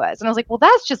Tahani was. And I was like, well,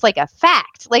 that's just like a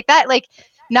fact. Like that, like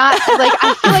not like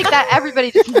I feel like that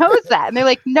everybody just knows that. And they're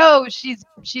like, no, she's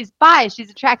bi. She's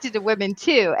attracted to women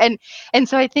too. And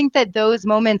so I think that those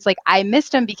moments, like I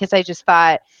missed them because I just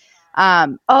thought,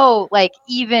 oh, like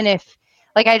even if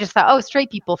like I just thought, oh,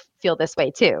 straight people feel this way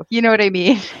too. You know what I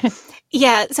mean?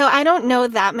 Yeah, so I don't know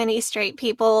that many straight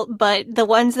people, but the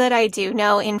ones that I do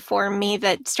know inform me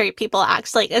that straight people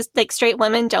act like straight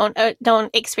women don't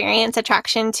experience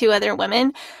attraction to other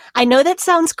women. I know that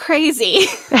sounds crazy.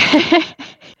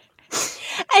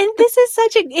 And this is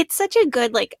such a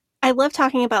good, like, I love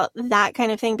talking about that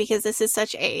kind of thing because this is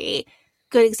such a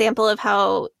good example of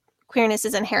how queerness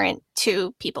is inherent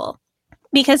to people.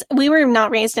 Because we were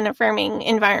not raised in affirming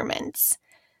environments.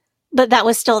 But that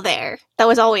was still there. That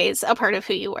was always a part of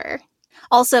who you were.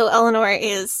 Also, Eleanor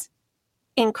is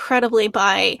incredibly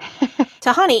bi.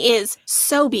 Tahani is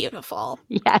so beautiful.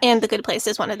 Yes. And The Good Place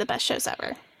is one of the best shows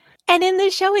ever. And in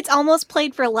this show, it's almost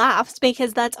played for laughs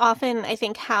because that's often, I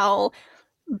think, how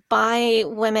bi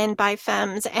women, bi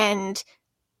femmes, and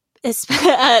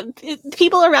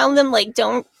people around them like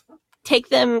don't take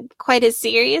them quite as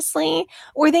seriously,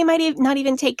 or they might not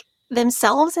even take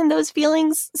themselves and those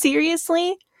feelings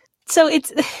seriously. So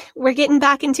we're getting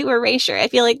back into erasure. I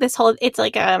feel like it's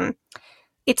like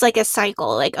a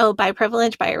cycle, like, oh, by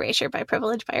privilege, by erasure, by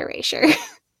privilege, by erasure.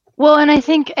 Well, and I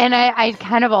think, and I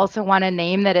kind of also want to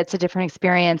name that it's a different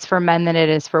experience for men than it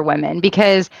is for women,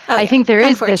 because I think there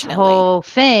is this whole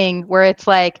thing where it's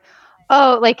like,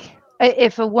 oh, like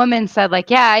if a woman said like,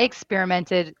 yeah, I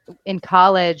experimented in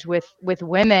college with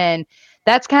women,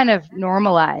 that's kind of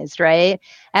normalized, right?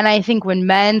 And I think when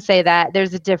men say that,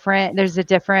 there's a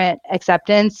different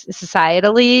acceptance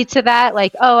societally to that,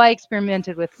 like, oh, I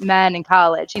experimented with men in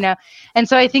college, And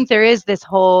so I think there is this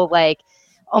whole like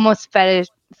almost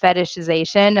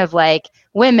fetishization of like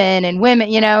women,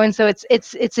 and so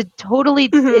it's a totally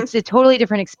it's a totally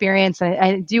different experience. And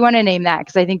I do want to name that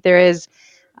because I think there is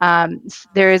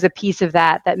a piece of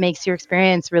that makes your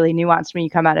experience really nuanced when you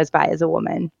come out as bi as a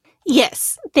woman.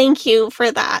 Yes, thank you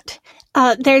for that.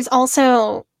 There's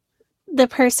also the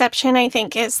perception, I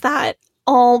think, is that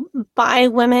all bi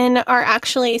women are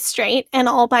actually straight and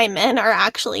all bi men are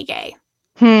actually gay.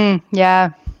 Yeah.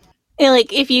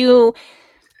 Like if you,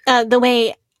 the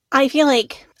way I feel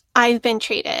like I've been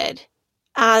treated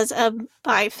as a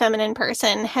bi feminine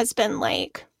person has been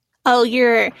like, oh,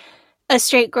 you're a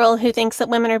straight girl who thinks that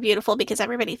women are beautiful because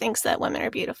everybody thinks that women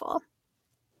are beautiful.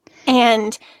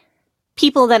 And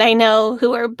people that I know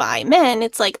who are bi men,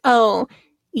 it's like, oh,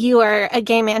 you are a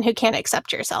gay man who can't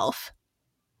accept yourself.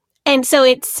 And so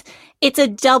it's a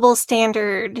double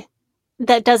standard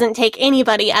that doesn't take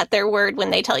anybody at their word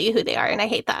when they tell you who they are. And I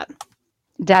hate that.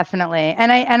 Definitely.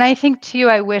 And I think too,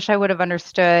 I wish I would have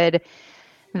understood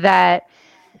that,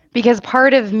 because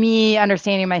part of me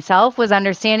understanding myself was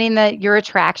understanding that your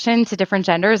attraction to different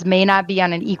genders may not be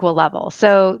on an equal level.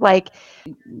 So like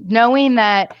knowing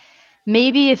that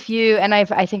maybe if you, and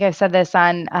I think I've said this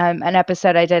on an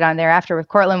episode I did on Thereafter with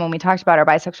Cortland when we talked about our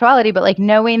bisexuality, but like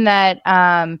knowing that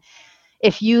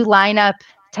if you line up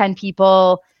 10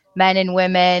 people, men and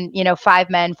women, 5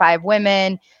 men, 5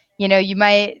 women, you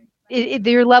might,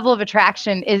 your level of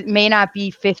attraction may not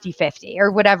be 50-50 or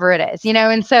whatever it is,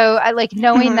 and so I like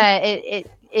knowing that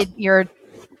your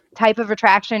type of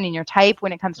attraction and your type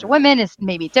when it comes to women is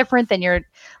maybe different than your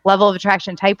level of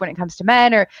attraction type when it comes to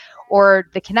men, or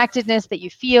the connectedness that you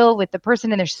feel with the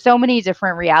person. And there's so many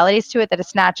different realities to it that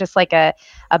it's not just like a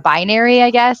binary,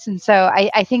 I guess. And so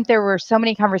I think there were so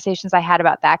many conversations I had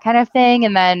about that kind of thing.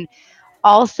 And then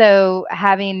also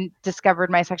having discovered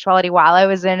my sexuality while I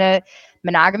was in a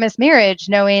monogamous marriage,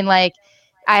 knowing like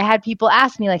I had people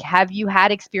ask me like, have you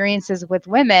had experiences with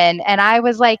women? And I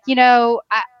was like,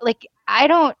 I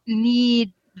don't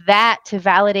need that to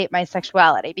validate my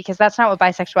sexuality, because that's not what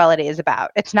bisexuality is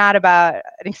about. It's not about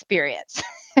an experience.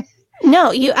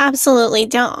 No, you absolutely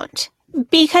don't.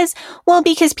 Because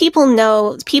people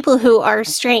know, people who are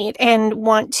straight and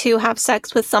want to have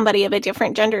sex with somebody of a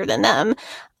different gender than them,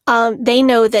 they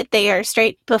know that they are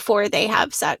straight before they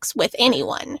have sex with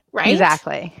anyone, right?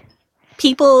 Exactly.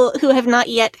 People who have not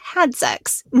yet had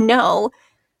sex know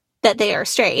that they are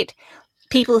straight.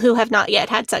 People who have not yet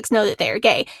had sex know that they are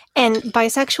gay. And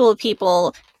bisexual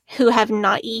people who have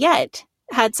not yet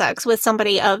had sex with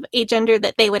somebody of a gender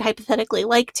that they would hypothetically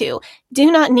like to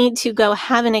do not need to go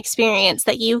have an experience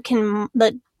that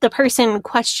the person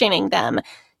questioning them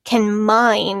can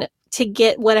mine to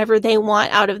get whatever they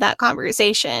want out of that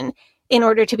conversation in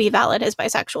order to be valid as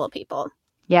bisexual people.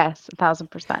 Yes,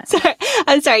 1,000%. Sorry,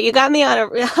 I'm sorry, you got me on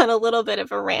a little bit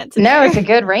of a rant. No, it's a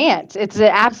good rant. It's an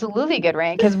absolutely good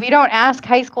rant, because we don't ask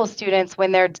high school students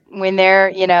when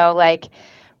they're like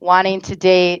wanting to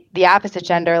date the opposite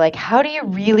gender, like, how do you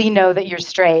really know that you're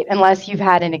straight unless you've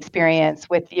had an experience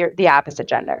with the opposite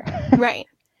gender? Right.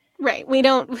 We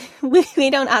don't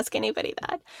ask anybody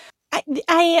that.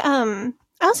 I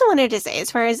also wanted to say,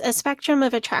 as far as a spectrum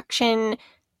of attraction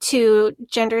to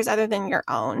genders other than your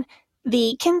own,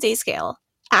 the Kinsey scale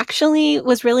actually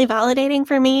was really validating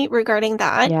for me regarding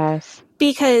that. Yes.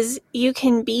 Because you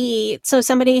can be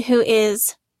somebody who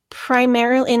is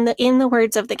primarily, in the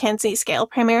words of the Kinsey scale,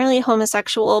 primarily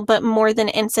homosexual but more than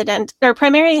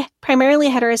primarily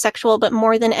heterosexual but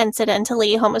more than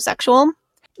incidentally homosexual.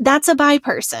 That's a bi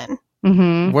person.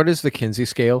 Mm-hmm. What is the Kinsey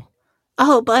scale?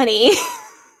 Oh, buddy.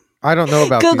 I don't know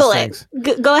about Google these it.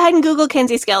 things. Go ahead and Google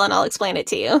Kinsey scale and I'll explain it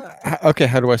to you. Okay,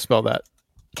 how do I spell that?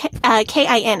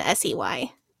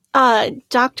 Kinsey.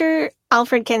 Dr.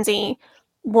 Alfred Kinsey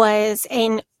was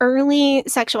an early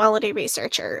sexuality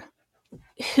researcher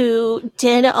who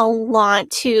did a lot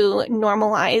to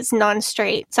normalize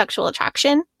non-straight sexual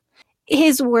attraction.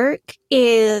 His work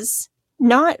is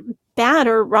not bad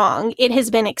or wrong. It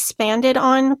has been expanded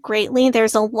on greatly.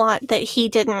 There's a lot that he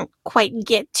didn't quite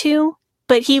get to,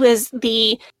 but he was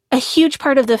a huge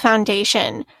part of the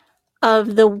foundation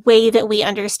of the way that we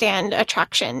understand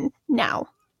attraction now.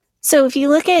 So if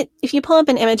you pull up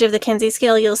an image of the Kinsey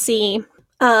scale, you'll see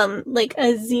like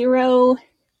a zero.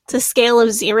 It's a scale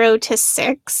of 0 to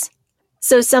 6.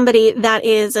 So somebody that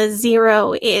is a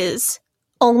 0 is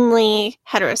only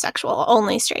heterosexual,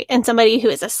 only straight. And somebody who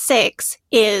is a 6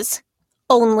 is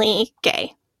only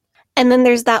gay. And then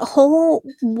there's that whole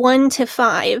 1 to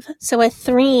 5. So a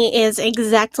 3 is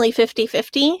exactly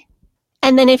 50-50.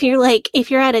 And then if you're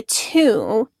at a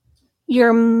 2,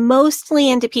 you're mostly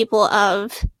into people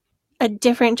of a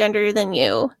different gender than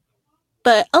you,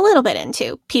 but a little bit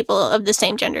into people of the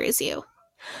same gender as you.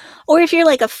 Or if you're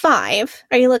like a 5,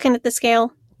 are you looking at the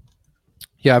scale?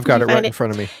 Yeah, I've got it right in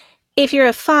front of me. If you're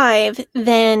a 5,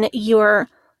 then you're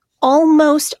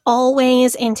almost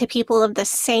always into people of the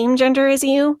same gender as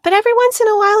you, but every once in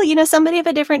a while, somebody of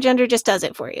a different gender just does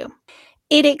it for you.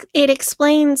 It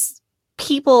explains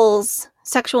people's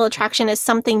sexual attraction as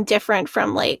something different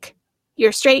from like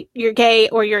you're straight, you're gay,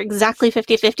 or you're exactly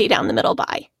 50-50 down the middle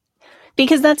bi.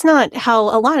 Because that's not how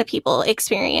a lot of people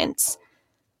experience,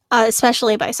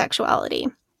 especially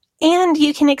bisexuality. And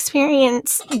you can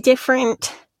experience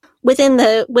different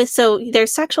so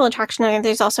there's sexual attraction and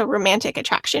there's also romantic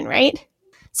attraction, right?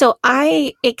 So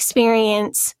I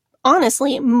experience,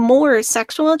 honestly, more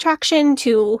sexual attraction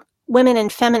to women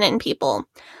and feminine people,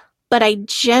 but I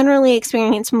generally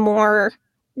experience more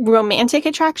romantic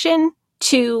attraction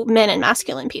to men and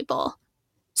masculine people.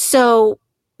 So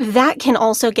that can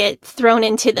also get thrown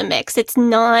into the mix. It's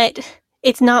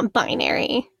not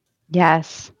binary.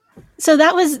 Yes. So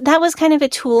that was kind of a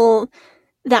tool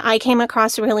that I came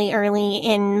across really early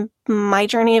in my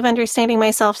journey of understanding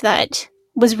myself that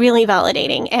was really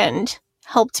validating and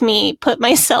helped me put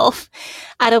myself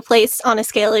at a place on a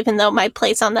scale, even though my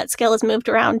place on that scale has moved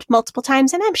around multiple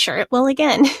times, and I'm sure it will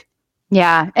again.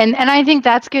 Yeah. And I think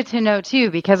that's good to know too,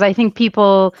 because I think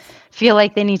people feel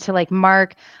like they need to like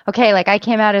mark, okay, like I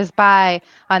came out as bi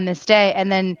on this day,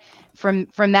 and then from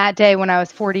that day when I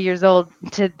was 40 years old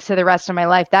to the rest of my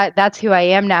life, that's who I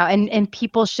am now. And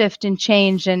people shift and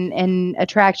change, and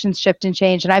attractions shift and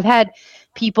change. And I've had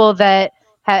people that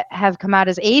have come out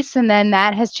as ace, and then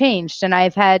that has changed. And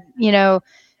I've had,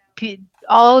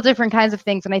 all different kinds of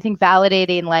things. And I think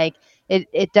validating, like,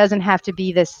 it doesn't have to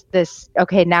be this,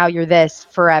 okay, now you're this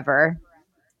forever.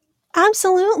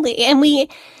 Absolutely. And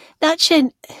that should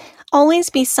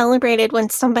always be celebrated when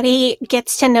somebody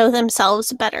gets to know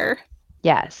themselves better.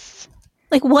 Yes.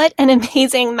 Like, what an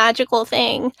amazing, magical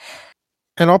thing.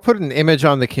 And I'll put an image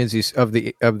on the Kinsey of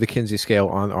the Kinsey scale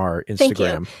on our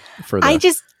Instagram for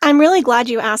that. I'm really glad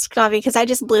you asked, Avi, because I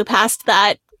just blew past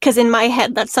that, because in my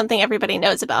head that's something everybody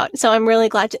knows about. So I'm really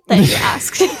glad that you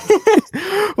asked.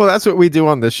 Well, that's what we do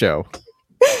on this show.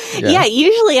 Yeah,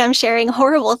 usually I'm sharing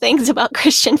horrible things about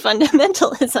Christian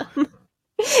fundamentalism.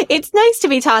 It's nice to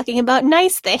be talking about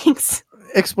nice things.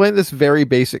 Explain this very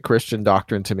basic Christian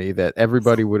doctrine to me that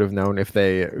everybody would have known if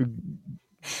they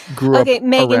grew up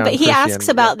Meghan, but he Christian. asks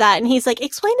about that, and he's like,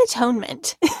 explain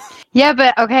atonement. Yeah,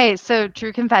 but okay, so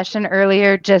true confession,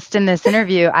 earlier just in this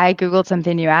interview, I Googled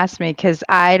something you asked me, because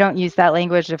I don't use that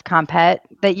language of compet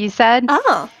that you said.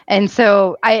 Oh. And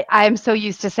so I'm so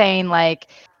used to saying, like,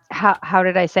 how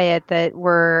did I say it, that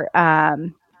we're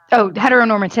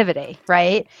heteronormativity,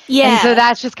 right? Yeah. And so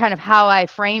that's just kind of how I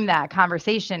frame that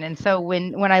conversation. And so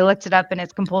when I looked it up and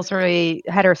it's compulsory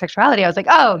heterosexuality, I was like,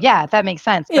 oh yeah, that makes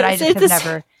sense. But I just have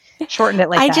never shortened it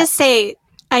like that.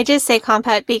 I just say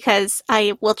compet because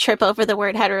I will trip over the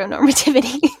word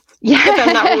heteronormativity. Yeah. If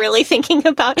I'm not really thinking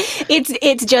about it.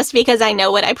 It's just because I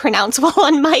know what I pronounce well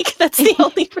on mic. That's the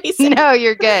only reason. No,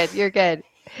 you're good. You're good.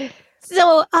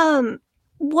 So,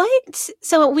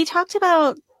 so we talked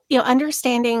about,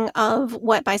 understanding of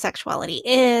what bisexuality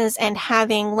is and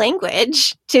having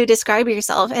language to describe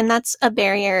yourself. And that's a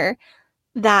barrier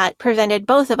that prevented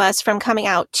both of us from coming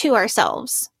out to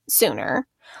ourselves sooner.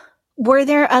 Were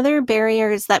there other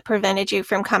barriers that prevented you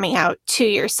from coming out to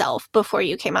yourself before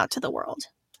you came out to the world?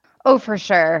 Oh, for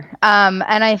sure. And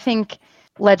I think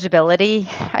legibility,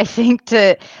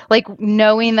 to like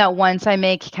knowing that once I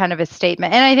make kind of a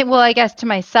statement, and I think, well, I guess to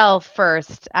myself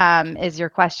first, is your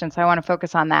question. So I want to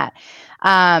focus on that,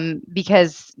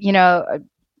 because,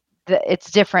 it's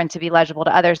different to be legible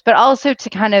to others, but also to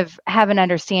kind of have an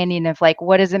understanding of, like,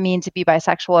 what does it mean to be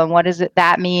bisexual, and what does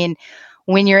that mean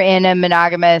when you're in a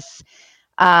monogamous,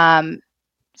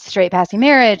 straight passing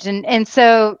marriage. And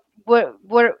so what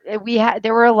we had,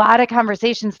 there were a lot of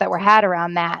conversations that were had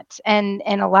around that, and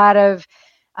a lot of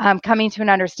coming to an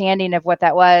understanding of what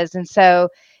that was. And so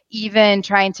even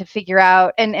trying to figure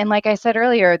out, and like I said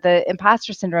earlier, the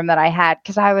imposter syndrome that I had,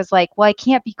 because I was like, well, I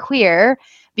can't be queer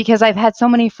because I've had so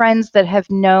many friends that have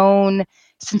known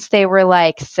since they were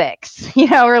like 6,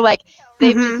 or like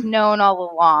they've just known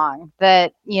all along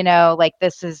that, like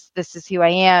this is who I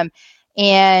am.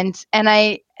 And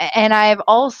I've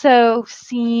also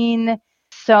seen,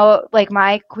 so like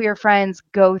my queer friends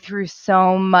go through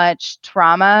so much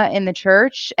trauma in the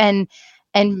church, and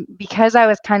because I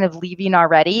was kind of leaving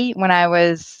already when I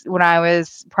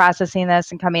was processing this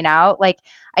and coming out, like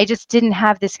I just didn't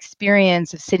have this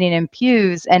experience of sitting in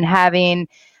pews and having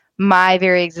my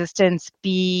very existence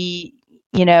be,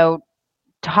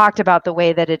 talked about the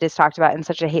way that it is talked about in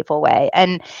such a hateful way.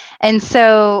 And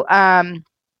so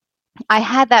I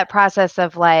had that process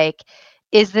of like,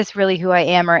 is this really who I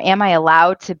am, or am I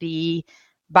allowed to be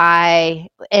bi?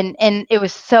 And it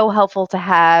was so helpful to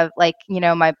have, like,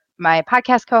 my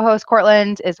podcast co-host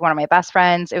Cortland is one of my best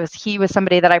friends. He was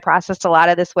somebody that I processed a lot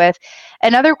of this with,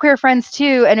 and other queer friends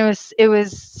too. And it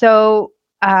was so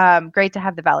great to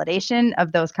have the validation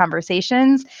of those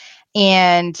conversations,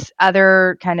 and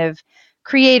other kind of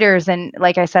creators and,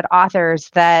 like I said, authors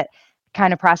that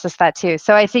kind of process that too.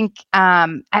 So I think,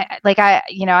 I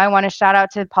want to shout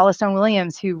out to Paula Stone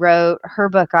Williams, who wrote her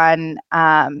book on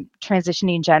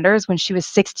transitioning genders when she was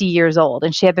 60 years old,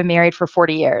 and she had been married for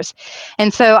 40 years.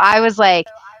 And so I was like,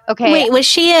 okay. Wait, was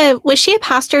she a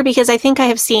pastor? Because I think I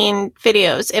have seen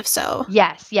videos, if so.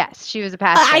 Yes, she was a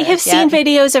pastor. I have seen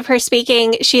videos of her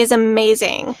speaking. She is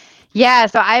amazing. Yeah,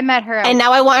 so I met her. And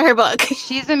now I want her book.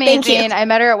 She's amazing. I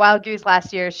met her at Wild Goose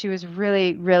last year. She was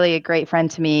really, really a great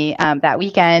friend to me that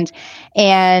weekend.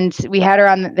 And we had her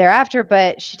on thereafter,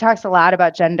 but she talks a lot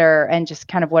about gender and just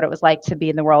kind of what it was like to be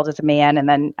in the world as a man. And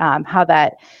then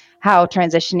how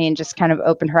transitioning just kind of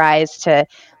opened her eyes to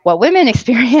what women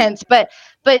experience. But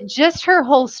just her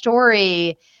whole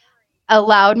story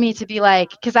allowed me to be like,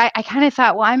 because I kind of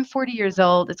thought, well, I'm 40 years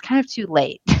old. It's kind of too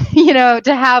late, to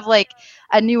have like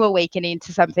a new awakening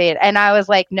to something. And I was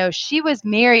like, no, she was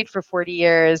married for 40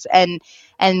 years and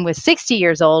was 60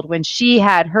 years old when she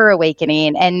had her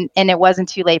awakening, and it wasn't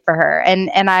too late for her.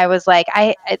 And I was like,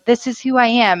 this is who I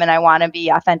am, and I want to be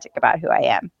authentic about who I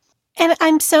am. And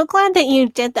I'm so glad that you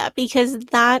did that, because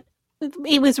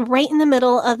it was right in the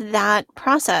middle of that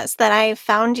process that I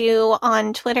found you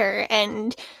on Twitter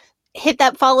and hit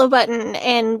that follow button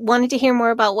and wanted to hear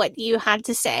more about what you had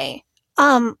to say.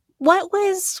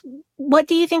 What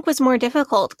do you think was more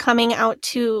difficult, coming out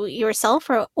to yourself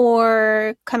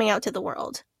or coming out to the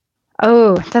world?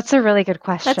 Oh, that's a really good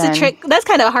question. That's a trick. That's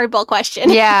kind of a hardball question.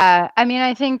 Yeah. I mean,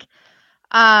 I think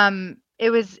it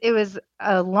was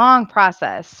a long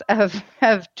process of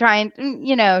trying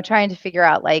to figure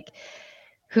out like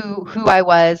who I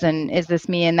was and is this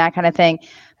me and that kind of thing.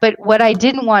 But what I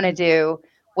didn't want to do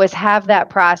was have that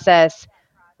process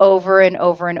over and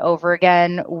over and over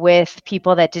again with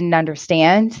people that didn't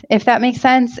understand, if that makes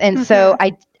sense. And so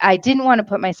I didn't want to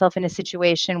put myself in a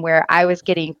situation where I was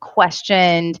getting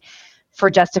questioned for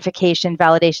justification,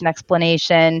 validation,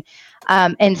 explanation.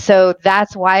 And so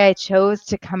that's why I chose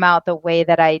to come out the way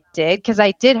that I did, because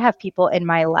I did have people in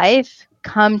my life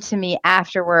come to me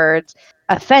afterwards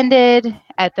offended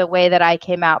at the way that I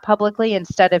came out publicly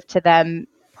instead of to them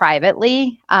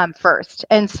privately first.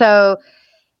 And so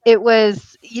it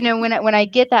was, when I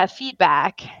get that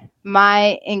feedback,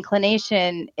 my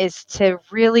inclination is to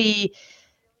really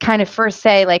kind of first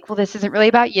say like, well, this isn't really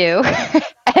about you.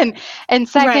 and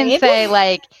second say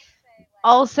like,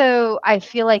 also, I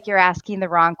feel like you're asking the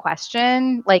wrong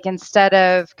question. Like, instead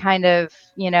of kind of,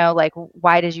 like,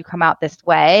 why did you come out this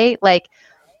way? Like,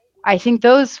 I think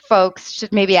those folks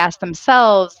should maybe ask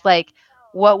themselves, like,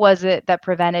 what was it that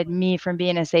prevented me from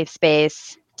being a safe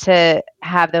space to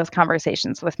have those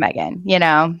conversations with Meghan,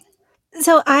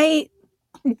 So I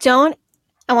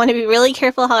want to be really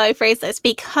careful how I phrase this,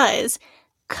 because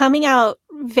coming out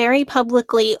very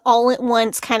publicly all at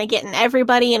once, kind of getting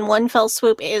everybody in one fell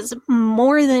swoop, is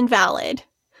more than valid.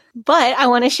 But I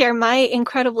want to share my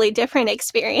incredibly different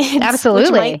experience.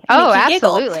 Absolutely.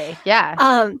 Absolutely. Yeah.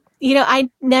 I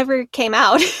never came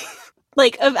out.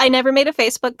 Like, I never made a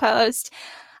Facebook post.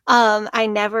 I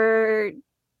never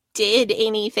did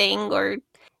anything, or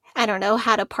I don't know,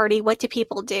 had a party. What do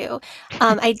people do?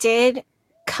 I did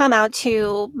come out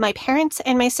to my parents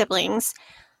and my siblings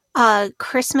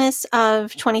Christmas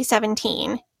of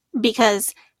 2017,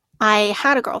 because I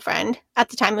had a girlfriend at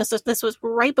the time. This was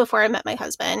right before I met my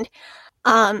husband.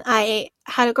 I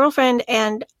had a girlfriend,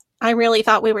 and I really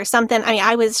thought we were something. I mean,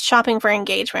 I was shopping for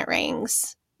engagement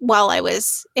rings while I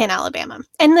was in Alabama.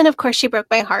 And then, of course, she broke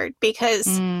my heart, because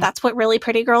that's what really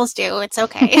pretty girls do. It's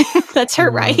okay. That's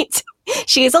her right.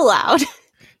 She's allowed.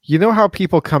 You know how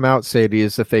people come out, Sadie,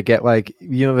 is if they get like,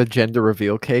 the gender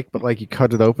reveal cake, but like you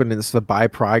cut it open and it's the bi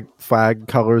pride flag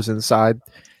colors inside.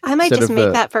 I might just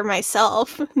make that for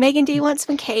myself. Meghan, do you want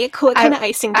some cake? What kind of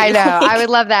icing do you like? I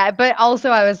would love that. But also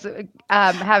I was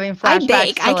having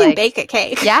flashbacks. I can bake a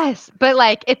cake. Yes. But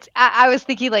like, I was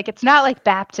thinking like, it's not like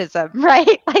baptism,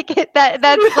 right? Like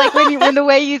that's like when the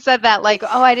way you said that, like,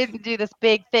 oh, I didn't do this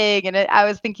big thing. And I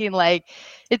was thinking like,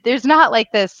 there's not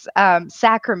like this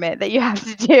sacrament that you have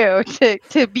to do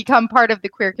to become part of the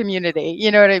queer community.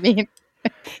 You know what I mean?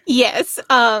 Yes.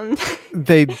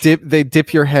 They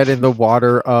dip your head in the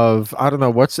water of, I don't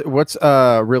know, what's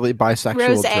really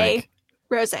bisexual drink?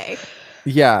 Rosé.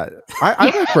 Yeah. I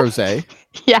like rosé.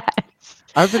 Yes.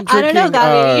 I've been drinking, I don't know,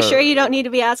 Gabi. Are you sure you don't need to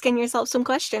be asking yourself some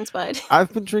questions, bud?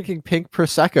 I've been drinking pink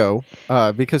Prosecco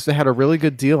because they had a really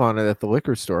good deal on it at the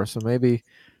liquor store. So maybe...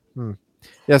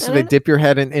 Yeah, so they dip your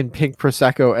head in pink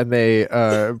Prosecco, and they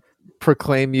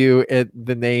proclaim you in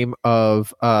the name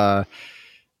of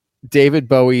David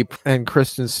Bowie and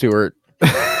Kristen Stewart.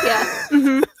 Yeah.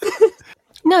 Mm-hmm.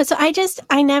 No, so I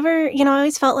never, I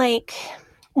always felt like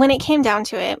when it came down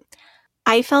to it,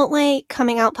 I felt like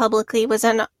coming out publicly was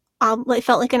it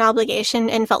felt like an obligation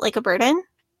and felt like a burden.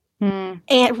 Mm.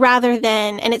 And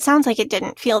and it sounds like it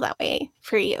didn't feel that way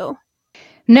for you.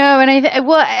 No, and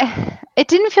it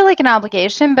didn't feel like an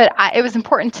obligation, but it was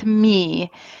important to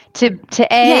me to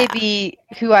A, be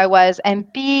who I was,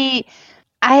 and B,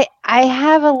 I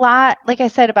have a lot, like I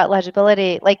said, about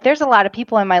legibility. Like there's a lot of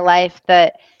people in my life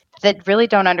that really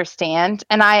don't understand,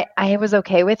 and I was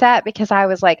okay with that because I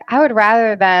was like, I would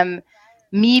rather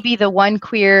me be the one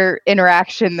queer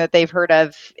interaction that they've heard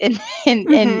of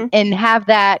and have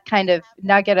that kind of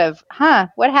nugget of,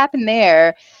 what happened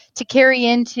there, to carry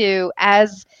into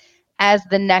as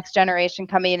the next generation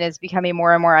coming in is becoming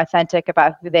more and more authentic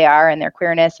about who they are and their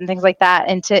queerness and things like that.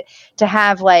 And to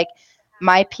have like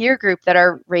my peer group that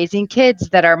are raising kids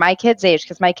that are my kids' age,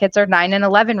 because my kids are 9 and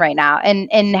 11 right now,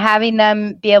 and having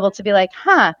them be able to be like,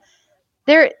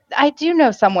 I do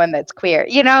know someone that's queer,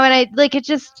 and I like, it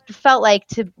just felt like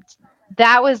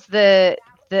that was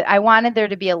I wanted there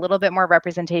to be a little bit more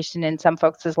representation in some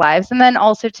folks' lives, and then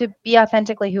also to be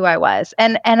authentically who I was.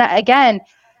 And again,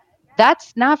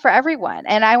 that's not for everyone.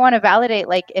 And I want to validate,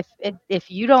 like,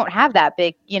 if you don't have that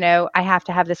big, I have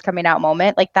to have this coming out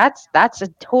moment, like that's a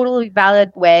totally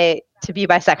valid way to be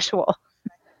bisexual.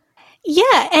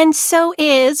 Yeah. And so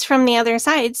is, from the other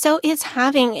side, so is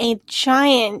having a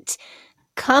giant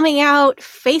coming out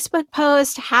Facebook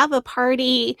post, have a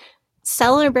party,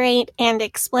 celebrate and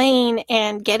explain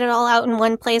and get it all out in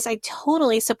one place. I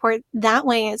totally support that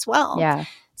way as well. Yeah.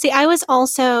 See, I was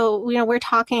also, we're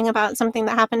talking about something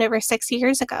that happened over 6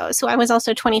 years ago. So I was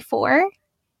also 24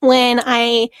 when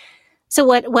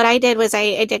what I did was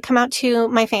I did come out to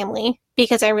my family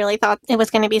because I really thought it was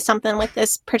going to be something with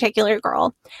this particular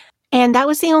girl. And that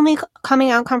was the only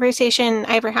coming out conversation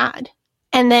I ever had.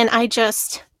 And then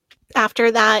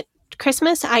after that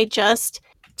Christmas, I just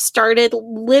started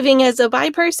living as a bi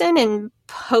person and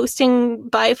posting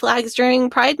bi flags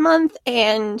during Pride Month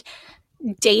and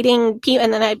dating people.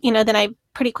 And then I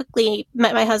pretty quickly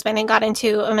met my husband and got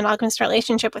into a monogamous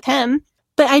relationship with him.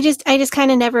 But I just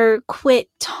kind of never quit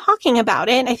talking about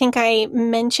it. I think I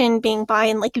mentioned being bi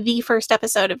in like the first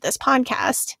episode of this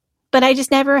podcast, but I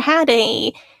just never had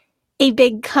a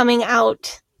big coming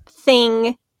out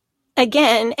thing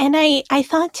again. And I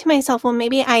thought to myself, well,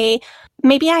 maybe I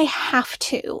have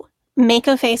to make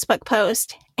a Facebook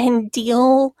post and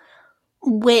deal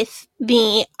with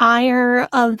the ire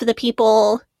of the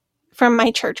people from my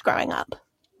church growing up.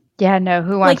 Yeah, no,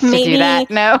 who wants to do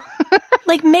that? No.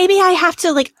 Like maybe I have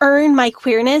to like earn my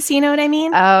queerness, you know what I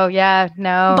mean? Oh, yeah,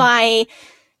 no. By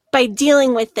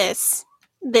dealing with this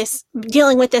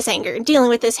anger, dealing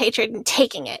with this hatred and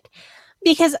taking it.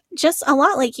 Because just a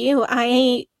lot like you,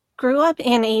 I grew up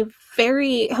in a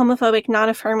very homophobic, not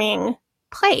affirming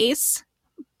place,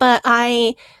 but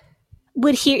I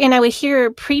would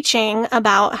hear preaching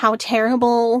about how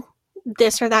terrible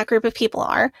this or that group of people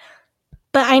are,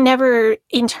 but I never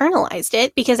internalized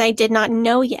it because I did not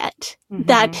know yet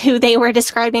that who they were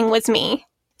describing was me.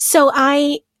 So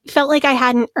I felt like I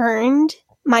hadn't earned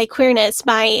my queerness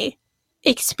by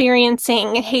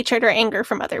experiencing hatred or anger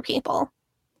from other people.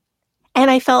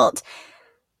 And I felt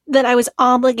that I was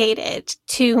obligated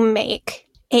to make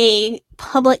a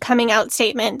public coming out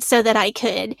statement so that I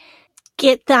could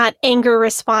get that anger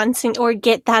response or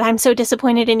get that I'm so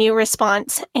disappointed in you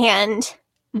response. And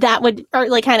that would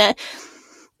kind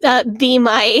of be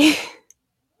my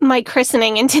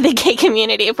christening into the gay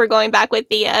community if we're going back with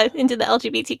the into the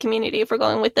LGBT community, if we're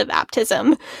going with the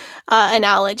baptism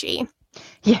analogy.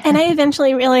 Yeah. And I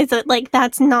eventually realized that like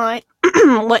that's not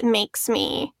what makes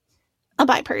me a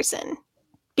bi person.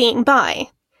 Being bi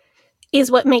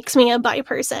is what makes me a bi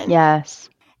person. Yes.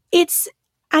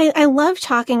 I love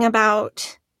talking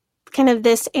about kind of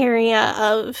this area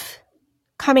of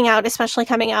coming out, especially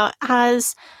coming out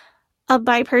as a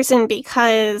bi person,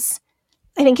 because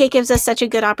I think it gives us such a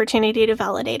good opportunity to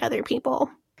validate other people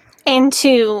and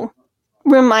to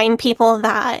remind people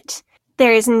that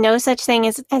there is no such thing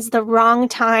as the wrong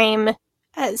time,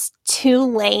 as too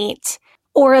late,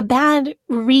 or a bad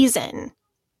reason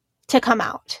to come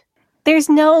out. There's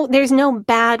no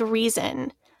bad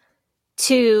reason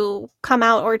to come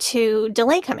out or to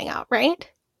delay coming out, right?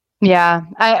 Yeah.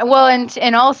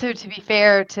 And also, to be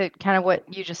fair to kind of what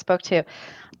you just spoke to,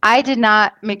 I did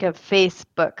not make a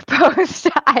Facebook post.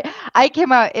 I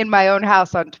came out in my own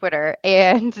house on Twitter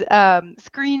and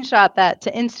screenshot that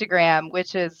to Instagram,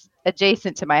 which is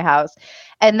adjacent to my house.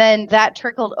 And then that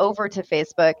trickled over to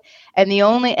Facebook. And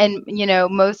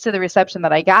most of the reception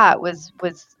that I got was,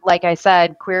 like I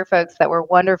said, queer folks that were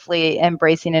wonderfully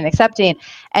embracing and accepting.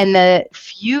 And the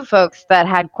few folks that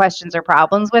had questions or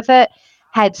problems with it,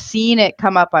 had seen it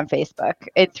come up on Facebook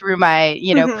through my,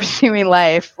 pursuing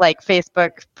life, like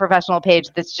Facebook professional page.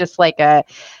 That's just like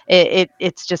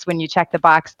it's just when you check the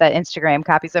box that Instagram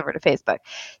copies over to Facebook.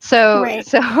 So,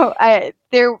 Right.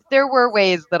 there were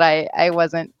ways that I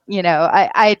wasn't,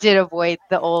 I did avoid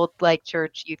the old like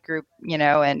church youth group,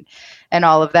 and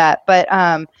all of that. But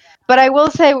I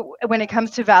will say when it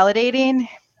comes to validating,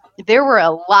 there were a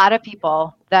lot of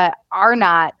people that are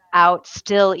not out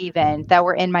still, even that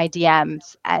were in my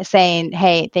DMs saying,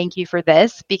 hey, thank you for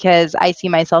this, because I see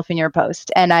myself in your post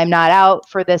and I'm not out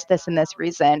for this, and this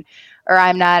reason, or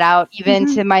I'm not out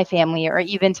even to my family or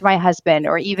even to my husband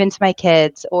or even to my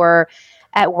kids or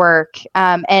at work.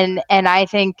 And I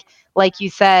think, like you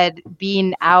said,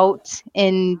 being out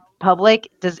in public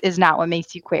is not what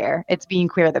makes you queer. It's being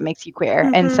queer that makes you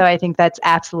queer. And so I think that's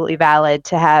absolutely valid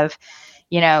to have,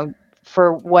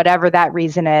 for whatever that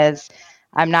reason is,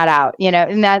 I'm not out,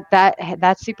 and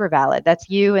that's super valid. That's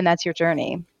you and that's your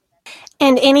journey.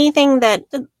 And something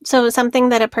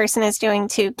that a person is doing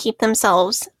to keep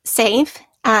themselves safe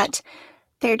at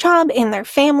their job, in their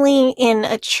family, in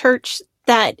a church,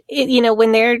 that,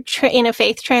 when they're in a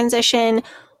faith transition,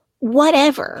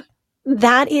 whatever,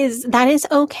 that is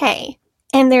okay.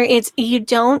 And you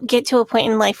don't get to a point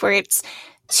in life where it's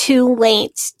too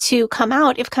late to come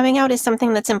out if coming out is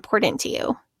something that's important to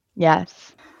you.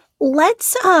 Yes.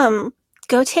 Let's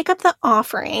go take up the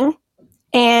offering.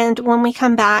 And when we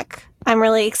come back, I'm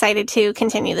really excited to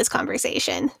continue this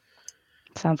conversation.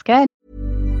 Sounds good.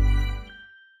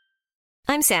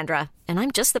 I'm Sandra, and I'm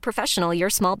just the professional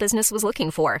your small business was looking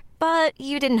for. But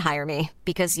you didn't hire me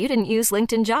because you didn't use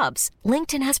LinkedIn Jobs.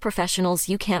 LinkedIn has professionals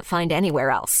you can't find anywhere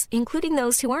else, including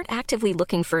those who aren't actively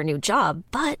looking for a new job,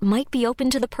 but might be open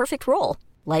to the perfect role,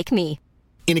 like me.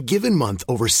 In a given month,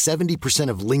 over 70%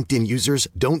 of LinkedIn users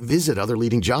don't visit other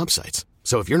leading job sites.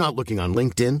 So if you're not looking on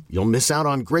LinkedIn, you'll miss out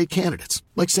on great candidates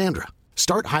like Sandra.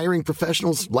 Start hiring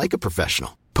professionals like a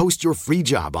professional. Post your free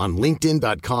job on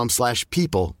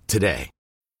linkedin.com/people today.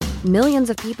 Millions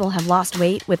of people have lost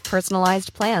weight with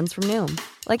personalized plans from Noom.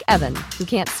 Like Evan, who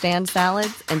can't stand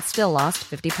salads and still lost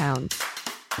 50 pounds.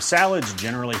 Salads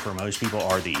generally for most people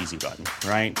are the easy button,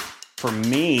 right? For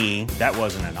me, that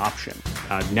wasn't an option.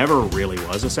 I never really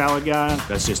was a salad guy.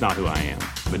 That's just not who I am.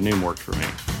 But Noom worked for me.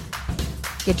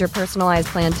 Get your personalized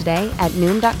plan today at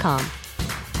Noom.com.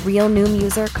 Real Noom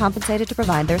user compensated to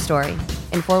provide their story.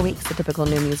 In 4 weeks, the typical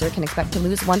Noom user can expect to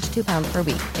lose 1 to 2 pounds per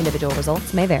week. Individual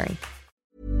results may vary.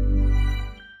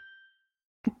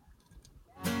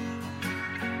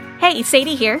 Hey,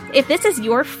 Sadie here. If this is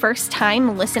your first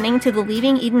time listening to the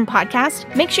Leaving Eden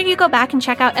podcast, make sure you go back and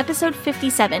check out episode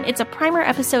 57. It's a primer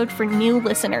episode for new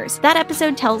listeners. That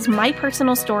episode tells my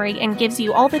personal story and gives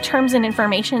you all the terms and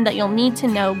information that you'll need to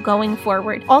know going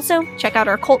forward. Also, check out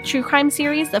our cult true crime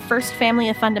series, The First Family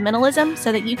of Fundamentalism,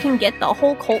 so that you can get the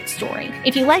whole cult story.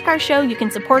 If you like our show, you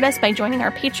can support us by joining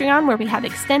our Patreon, where we have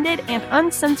extended and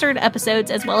uncensored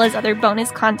episodes as well as other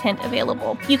bonus content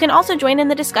available. You can also join in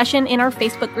the discussion in our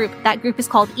Facebook group. That group is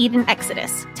called Eden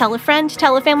Exodus. Tell a friend,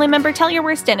 tell a family member, tell your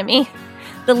worst enemy.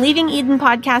 The Leaving Eden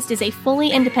podcast is a fully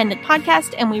independent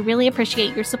podcast, and we really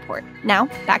appreciate your support. Now,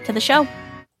 back to the show.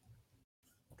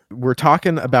 We're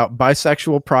talking about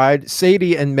bisexual pride.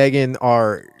 Sadie and Meghan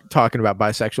are talking about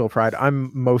bisexual pride.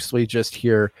 I'm mostly just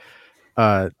here.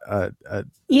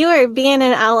 You are being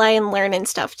an ally and learning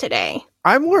stuff today.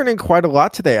 I'm learning quite a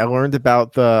lot today. I learned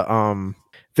about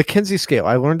the Kinsey scale.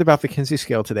 I learned about the Kinsey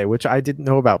scale today, which I didn't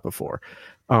know about before.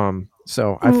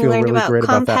 So I feel really great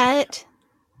about that.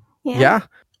 Yeah.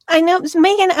 I know,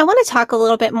 Meghan, I want to talk a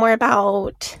little bit more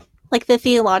about like the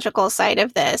theological side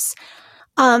of this.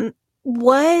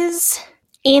 Was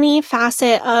any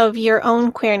facet of your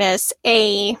own queerness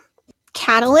a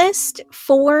catalyst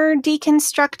for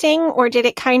deconstructing, or did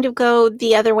it kind of go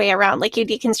the other way around? Like you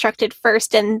deconstructed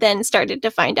first and then started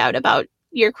to find out about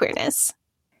your queerness?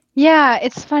 Yeah,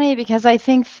 it's funny because I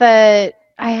think that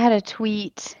I had a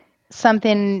tweet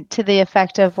something to the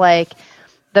effect of like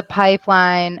the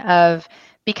pipeline of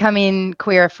becoming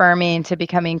queer affirming to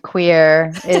becoming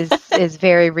queer is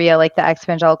very real, like the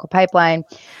evangelical pipeline.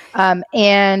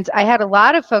 And I had a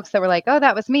lot of folks that were like, oh,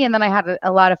 that was me. And then I had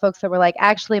a lot of folks that were like,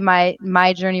 actually,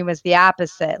 my journey was the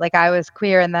opposite. Like I was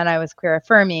queer and then I was queer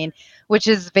affirming, which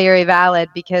is very valid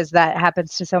because that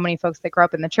happens to so many folks that grow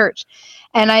up in the church.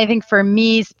 And I think for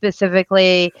me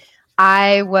specifically,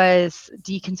 I was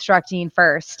deconstructing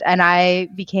first and I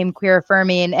became queer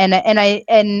affirming. And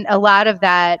a lot of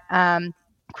that,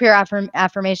 queer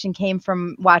affirmation came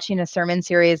from watching a sermon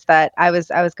series that I was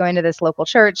going to this local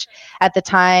church at the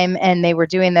time, and they were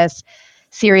doing this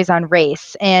series on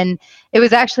race. And it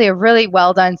was actually a really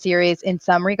well done series in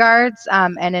some regards,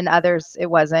 and in others it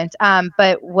wasn't.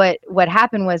 But what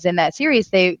happened was, in that series,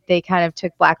 they kind of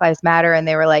took Black Lives Matter and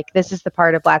they were like, this is the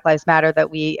part of Black Lives Matter that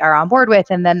we are on board with.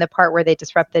 And then the part where they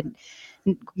disrupted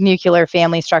nuclear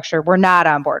family structure we're not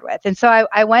on board with. And so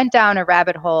I went down a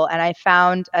rabbit hole and I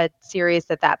found a series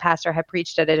that pastor had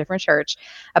preached at a different church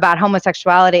about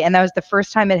homosexuality. And that was the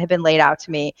first time it had been laid out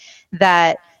to me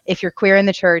that if you're queer in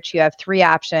the church, you have three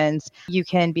options. You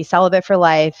can be celibate for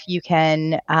life. You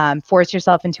can force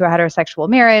yourself into a heterosexual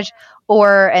marriage,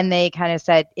 and they kind of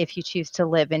said, if you choose to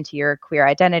live into your queer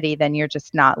identity, then you're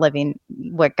just not living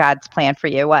what God's plan for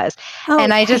you was. Oh,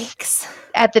 and I just,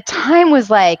 at the time,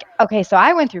 was like, okay, so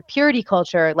I went through purity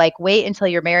culture, like wait until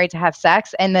you're married to have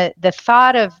sex. And the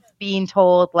thought of being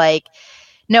told like,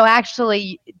 no,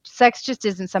 actually, sex just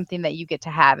isn't something that you get to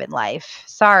have in life.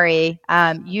 Sorry.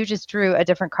 You just drew a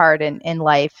different card in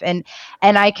life. And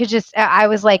I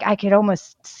was like, I could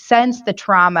almost sense the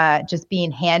trauma just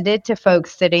being handed to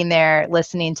folks sitting there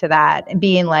listening to that and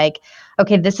being like,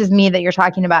 okay, this is me that you're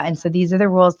talking about. And so these are the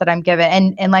rules that I'm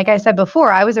given. And like I said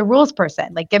before, I was a rules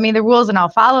person. Like, give me the rules and I'll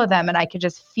follow them. And I could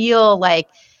just feel like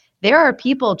there are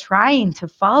people trying to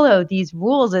follow these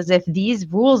rules as if these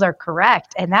rules are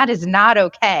correct, and that is not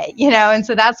okay, And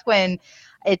so that's when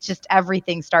it just,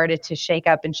 everything started to shake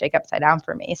up and shake upside down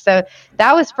for me. So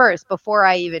that was first, before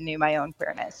I even knew my own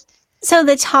queerness. So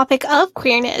the topic of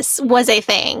queerness was a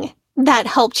thing that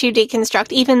helped you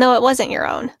deconstruct, even though it wasn't your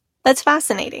own. That's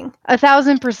fascinating.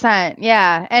 1,000%.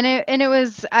 Yeah. And it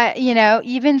was,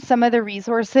 even some of the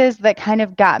resources that kind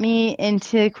of got me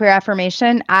into queer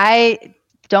affirmation, I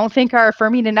don't think are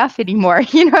affirming enough anymore.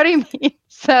 You know what I mean?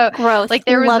 So growth. Like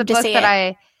there was a book that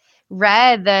I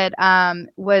read that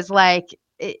was like,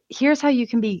 here's how you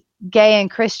can be gay and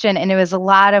Christian. And it was a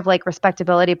lot of like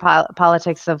respectability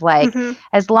politics of like,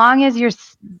 as long as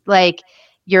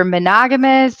you're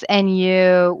monogamous and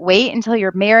you wait until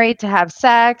you're married to have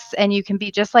sex and you can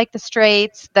be just like the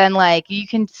straights, then like you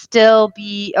can still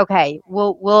be okay.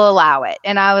 We'll allow it.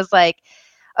 And I was like,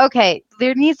 okay,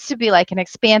 there needs to be like an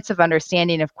expansive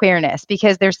understanding of queerness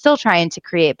because they're still trying to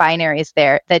create binaries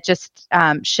there that just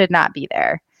should not be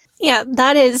there. Yeah,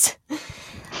 that is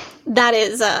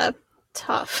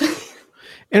tough.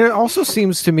 And it also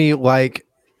seems to me like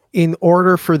in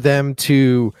order for them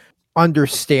to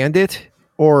understand it,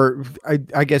 or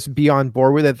I guess be on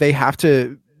board with it, they have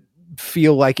to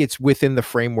feel like it's within the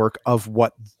framework of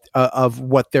what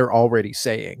they're already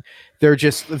saying.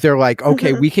 They're like,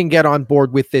 okay, we can get on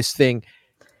board with this thing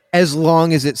as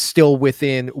long as it's still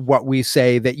within what we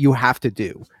say that you have to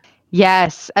do.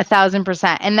 Yes,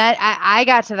 1,000%. And that I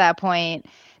got to that point.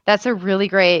 That's a really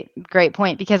great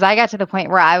point, because I got to the point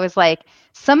where I was like,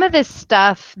 some of this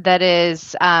stuff that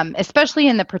is, especially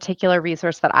in the particular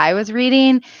resource that I was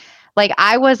reading, like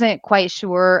I wasn't quite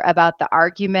sure about the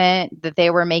argument that they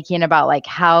were making about like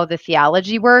how the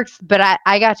theology works. But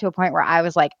I got to a point where I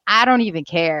was like, I don't even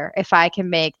care if I can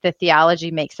make the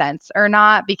theology make sense or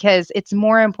not, because it's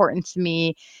more important to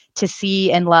me to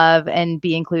see and love and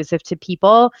be inclusive to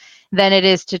people than it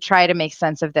is to try to make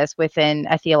sense of this within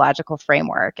a theological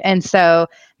framework. And so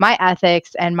my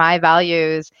ethics and my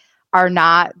values are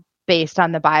not based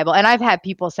on the Bible. And I've had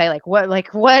people say what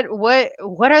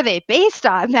are they based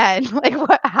on then? Like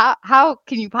how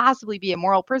can you possibly be a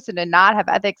moral person and not have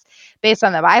ethics based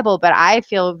on the Bible? But I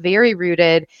feel very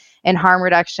rooted in harm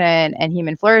reduction and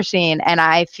human flourishing. And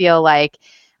I feel like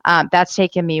that's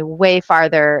taken me way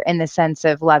farther in the sense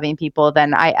of loving people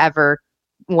than I ever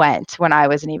went when I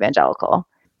was an evangelical.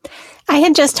 I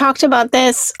had just talked about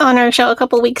this on our show a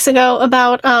couple weeks ago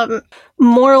about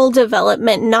moral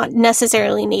development not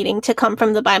necessarily needing to come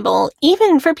from the Bible,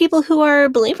 even for people who are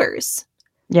believers.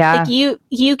 Yeah. Like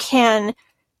you can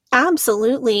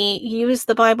absolutely use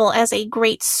the Bible as a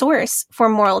great source for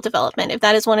moral development if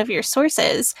that is one of your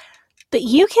sources. But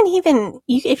you can even,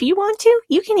 if you want to,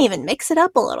 you can even mix it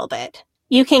up a little bit.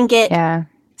 You can get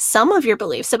some of your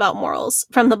beliefs about morals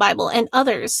from the Bible and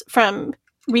others from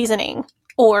reasoning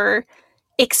or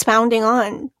expounding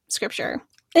on scripture.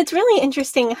 It's really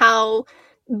interesting how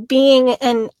being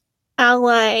an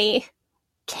ally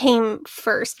came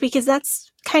first, because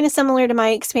that's kind of similar to my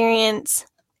experience.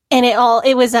 And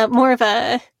it was more of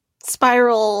a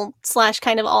spiral /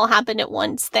 kind of all happened at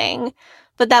once thing.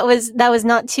 But that was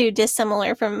not too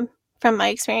dissimilar from my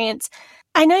experience.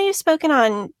 I know you've spoken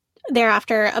on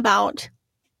thereafter about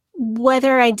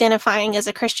whether identifying as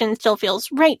a Christian still feels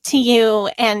right to you.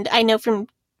 And I know from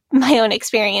my own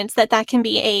experience that can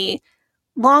be a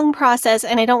long process.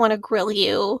 And I don't want to grill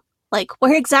you, like,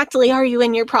 where exactly are you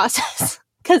in your process?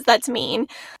 Because that's mean.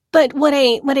 But what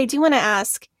I do want to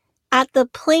ask, at the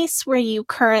place where you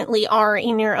currently are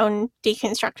in your own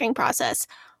deconstructing process,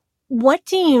 what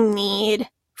do you need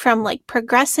from like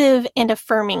progressive and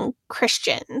affirming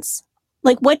Christians?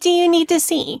 Like, what do you need to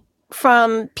see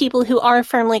from people who are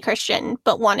firmly Christian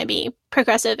but want to be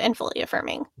progressive and fully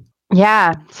affirming?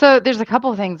 Yeah. So there's a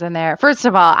couple things in there. First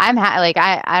of all,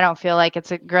 I don't feel like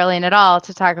it's a grilling at all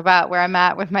to talk about where I'm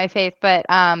at with my faith, but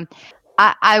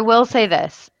I will say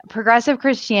this. Progressive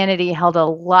Christianity held a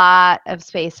lot of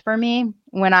space for me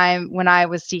when I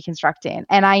was deconstructing,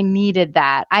 and I needed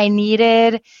that. I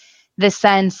needed the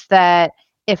sense that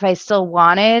if I still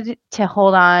wanted to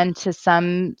hold on to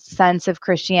some sense of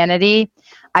Christianity,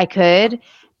 I could.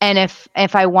 And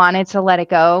if I wanted to let it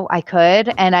go, I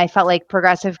could. And I felt like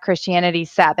progressive Christianity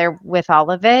sat there with all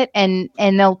of it. And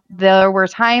there were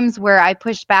times where I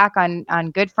pushed back on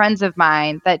good friends of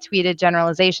mine that tweeted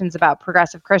generalizations about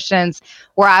progressive Christians,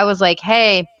 where I was like,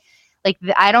 hey, like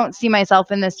I don't see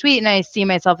myself in this tweet, and I see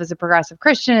myself as a progressive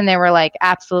Christian. And they were like,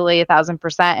 absolutely,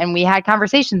 1,000%. And we had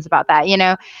conversations about that, you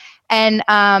know. And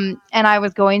I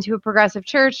was going to a progressive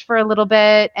church for a little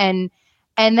bit, and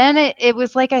then it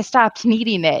was like I stopped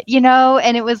needing it, you know.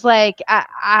 And it was like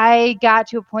I got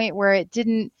to a point where it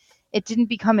didn't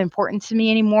become important to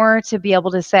me anymore to be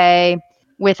able to say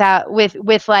with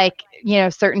like, you know,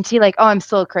 certainty, like, oh, I'm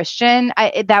still a Christian.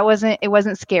 It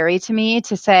wasn't scary to me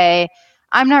to say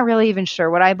I'm not really even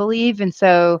sure what I believe. And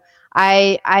so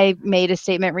I made a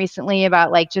statement recently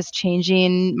about like just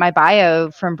changing my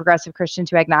bio from progressive Christian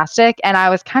to agnostic. And I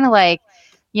was kind of like,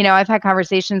 you know, I've had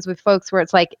conversations with folks where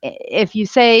it's like, if you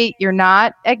say you're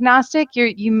not agnostic,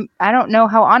 I don't know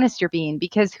how honest you're being,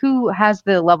 because who has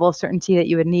the level of certainty that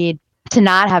you would need to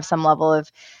not have some level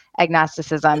of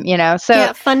agnosticism, you know? So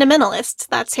yeah, fundamentalists,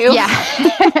 that's who. Yeah.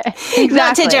 Exactly.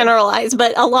 Not to generalize,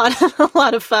 but a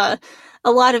lot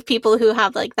of people who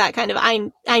have like that kind of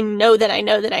I know that I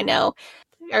know that I know.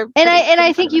 And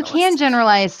I think you can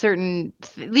generalize certain,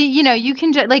 you know, you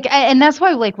can and that's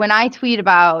why, like, when I tweet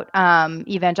about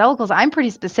evangelicals, I'm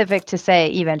pretty specific to say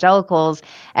evangelicals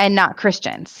and not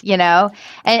Christians, you know,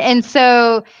 and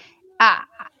so,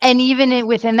 and even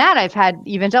within that, I've had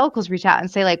evangelicals reach out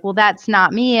and say like, well, that's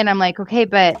not me, and I'm like, okay,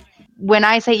 but when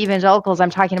I say evangelicals, I'm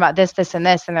talking about this, this, and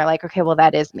this, and they're like, okay, well,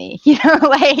 that is me, you know,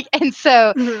 like, and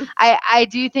so I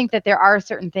do think that there are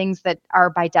certain things that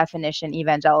are by definition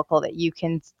evangelical that you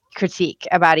can critique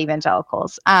about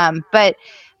evangelicals. But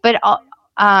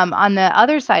on the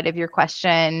other side of your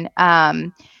question,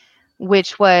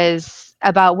 which was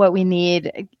about what we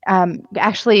need,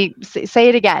 actually say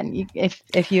it again,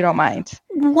 if you don't mind.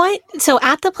 So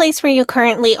at the place where you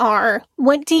currently are,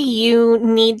 what do you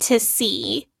need to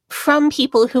see from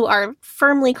people who are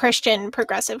firmly Christian,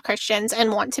 progressive Christians,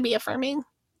 and want to be affirming?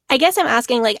 I guess I'm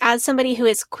asking, like, as somebody who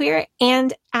is queer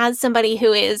and as somebody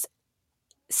who is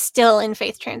still in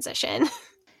faith transition.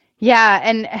 Yeah,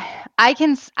 and I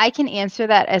can answer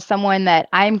that as someone that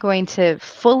I'm going to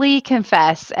fully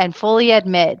confess and fully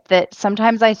admit that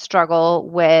sometimes I struggle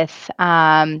with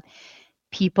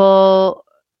people.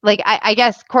 Like, I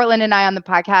guess Cortland and I on the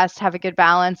podcast have a good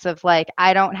balance of like,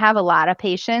 I don't have a lot of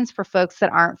patience for folks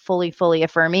that aren't fully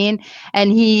affirming.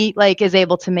 And he like is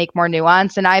able to make more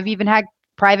nuance. And I've even had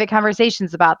private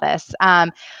conversations about this,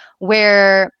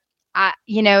 where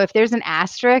you know, if there's an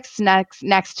asterisk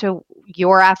next to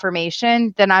your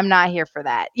affirmation, then I'm not here for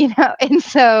that, you know? And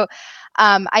so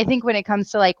I think when it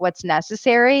comes to like what's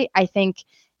necessary, I think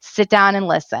sit down and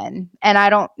listen. And I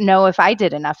don't know if I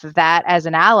did enough of that as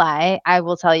an ally, I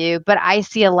will tell you, but I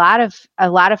see a lot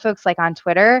of folks like on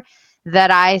Twitter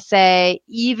that I say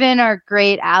even are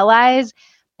great allies,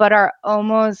 but are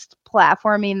almost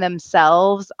platforming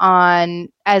themselves on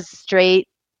as straight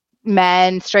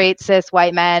men, straight cis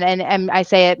white men. And I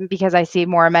say it because I see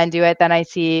more men do it than I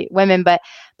see women, but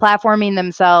platforming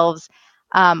themselves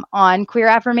on queer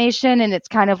affirmation. And it's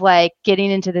kind of like getting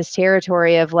into this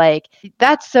territory of like,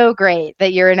 that's so great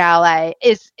that you're an ally.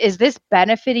 Is this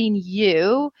benefiting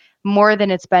you more than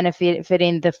it's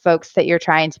benefiting the folks that you're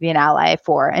trying to be an ally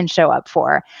for and show up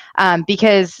for?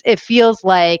 Because it feels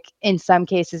like in some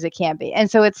cases it can be.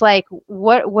 And so it's like,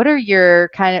 what are your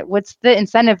what's the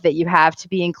incentive that you have to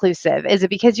be inclusive? Is it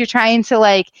because you're trying to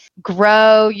like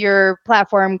grow your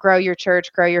platform, grow your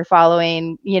church, grow your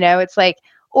following? You know, it's like,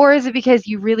 or is it because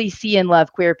you really see and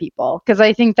love queer people? Because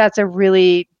I think that's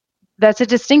a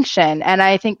distinction. And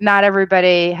I think not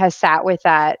everybody has sat with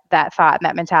that thought and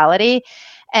that mentality.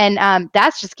 And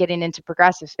that's just getting into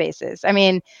progressive spaces. I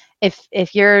mean,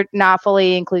 if you're not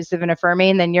fully inclusive and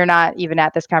affirming, then you're not even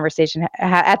at this conversation,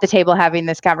 at the table having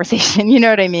this conversation. You know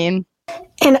what I mean?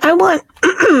 And I want,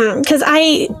 because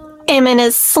am in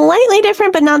a slightly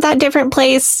different, but not that different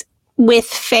place with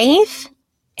faith,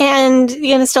 and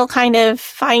still kind of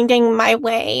finding my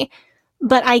way.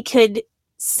 But I could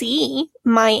see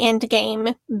my end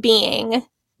game being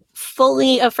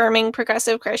fully affirming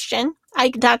progressive Christian.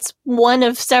 That's one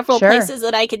of several places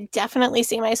that I could definitely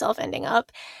see myself ending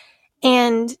up.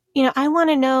 And, I want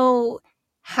to know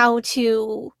how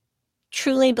to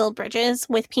truly build bridges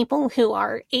with people who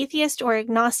are atheist or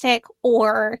agnostic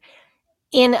or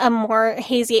in a more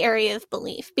hazy area of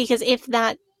belief. Because if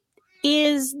that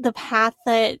is the path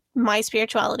that my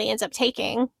spirituality ends up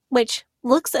taking, which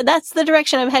that's the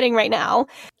direction I'm heading right now,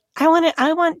 I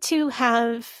want to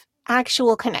have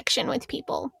actual connection with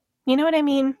people. You know what I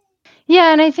mean?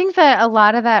 Yeah, and I think that a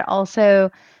lot of that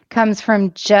also comes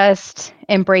from just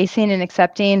embracing and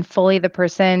accepting fully the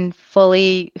person,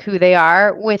 fully who they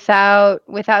are without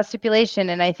stipulation.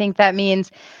 And I think that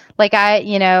means like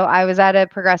I was at a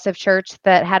progressive church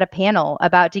that had a panel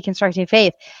about deconstructing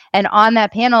faith. And on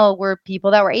that panel were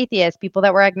people that were atheists, people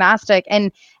that were agnostic.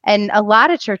 And a lot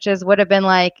of churches would have been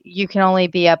like, you can only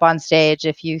be up on stage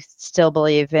if you still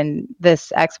believe in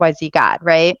this XYZ God,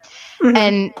 right?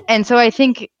 Mm-hmm. And so I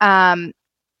think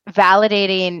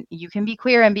validating, you can be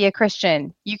queer and be a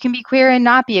Christian. You can be queer and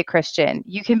not be a Christian.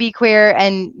 You can be queer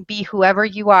and be whoever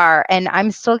you are. And I'm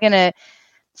still going to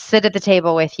sit at the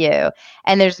table with you.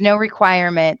 And there's no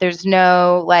requirement. There's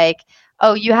no like,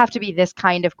 oh, you have to be this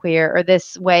kind of queer or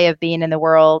this way of being in the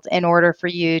world in order for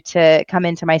you to come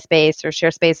into my space or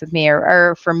share space with me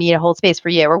or for me to hold space for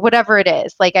you or whatever it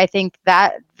is. Like, I think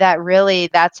that really,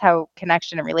 that's how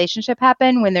connection and relationship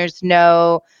happen when there's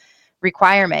no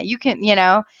requirement. You can,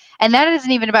 and that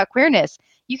isn't even about queerness.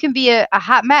 You can be a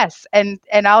hot mess and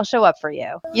I'll show up for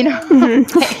you,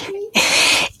 Mm-hmm.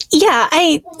 Yeah,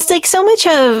 it's like so much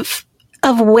of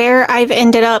where I've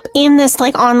ended up in this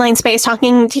like online space,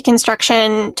 talking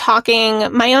deconstruction,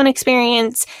 talking my own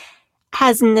experience,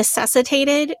 has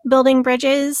necessitated building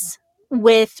bridges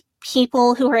with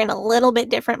people who are in a little bit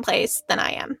different place than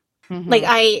I am. Mm-hmm.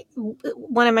 Like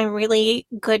one of my really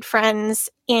good friends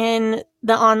in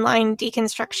the online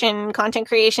deconstruction content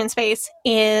creation space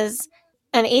is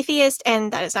an atheist,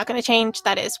 and that is not going to change.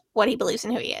 That is what he believes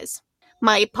and who he is.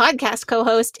 My podcast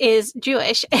co-host is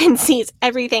Jewish and sees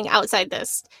everything outside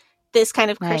this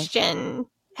kind of Christian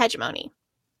hegemony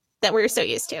that we're so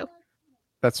used to.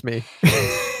 That's me.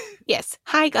 Yes.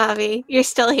 Hi, Gavi. You're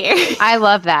still here. I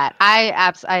love that. I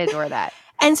adore that.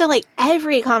 And so like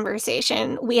every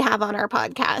conversation we have on our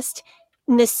podcast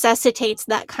necessitates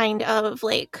that kind of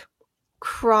like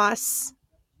cross,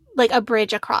 like a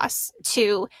bridge across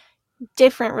to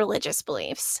different religious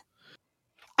beliefs.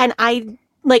 And I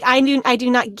do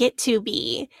not get to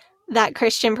be that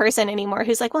Christian person anymore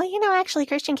who's like, well, actually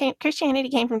Christianity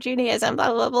came from Judaism,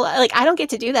 blah, blah, blah. Like, I don't get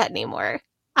to do that anymore.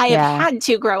 I have had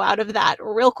to grow out of that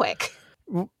real quick.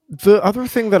 The other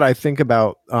thing that I think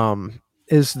about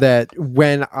is that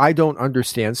when I don't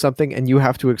understand something and you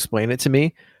have to explain it to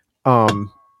me,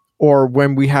 or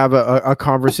when we have a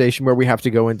conversation where we have to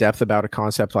go in depth about a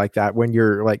concept like that, when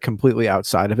you're like completely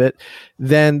outside of it,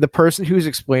 then the person who's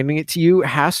explaining it to you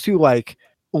has to like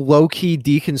low-key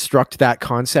deconstruct that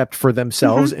concept for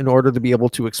themselves in order to be able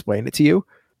to explain it to you.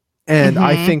 And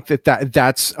I think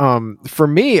that's for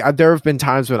me, there have been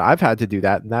times when I've had to do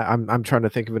that, and that I'm trying to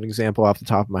think of an example off the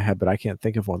top of my head, but I can't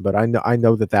think of one. But I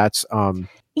know that's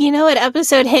what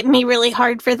episode hit me really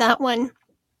hard for that one?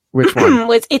 Which one?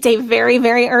 It's a very,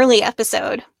 very early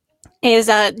episode. Is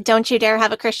Don't You Dare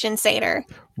Have a Christian Seder.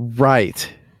 Right.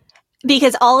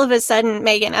 Because all of a sudden,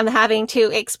 Megan, I'm having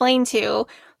to explain to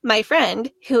my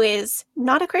friend who is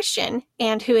not a Christian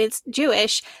and who is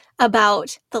Jewish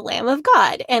about the Lamb of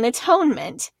God and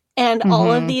atonement and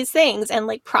all of these things and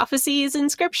like prophecies in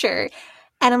scripture.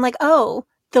 And I'm like, oh,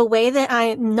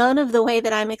 none of the way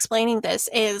that I'm explaining this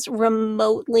is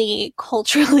remotely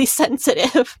culturally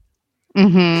sensitive.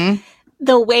 Mm-hmm.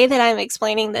 The way that I'm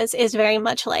explaining this is very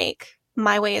much like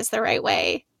my way is the right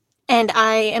way. And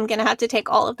I am going to have to take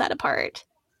all of that apart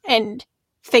and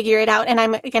figure it out. And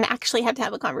I'm going to actually have to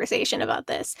have a conversation about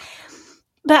this.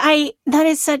 But I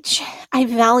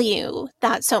value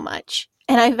that so much.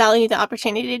 And I value the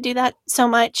opportunity to do that so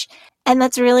much. And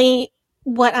that's really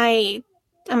what I'm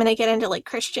going to get into like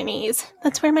Christianese.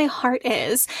 That's where my heart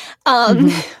is.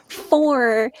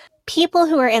 For people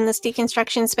who are in this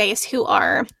deconstruction space who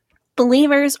are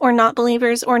believers or not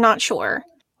sure,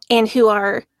 and who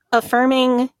are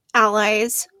affirming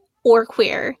allies or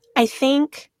queer, I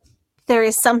think there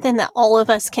is something that all of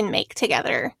us can make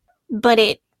together, but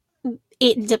it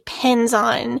depends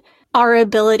on our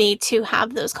ability to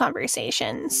have those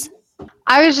conversations.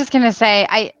 I was just going to say,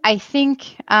 I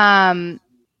think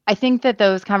I think that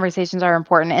those conversations are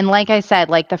important. And like I said,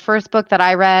 like the first book that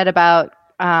I read about,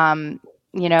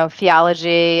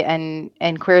 theology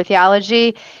and queer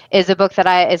theology is a book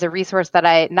is a resource that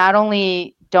I not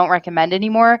only don't recommend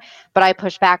anymore, but I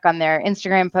push back on their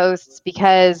Instagram posts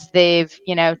because they've,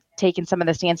 taken some of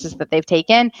the stances that they've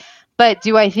taken. But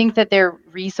do I think that their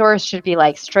resource should be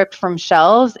like stripped from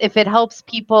shelves if it helps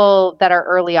people that are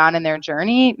early on in their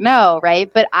journey? No,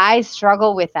 right? But I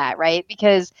struggle with that, right?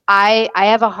 Because I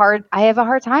have a hard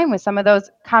time with some of those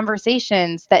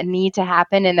conversations that need to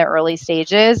happen in the early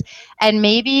stages. And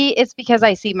maybe it's because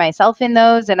I see myself in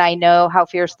those and I know how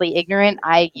fiercely ignorant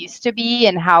I used to be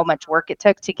and how much work it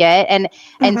took to get. And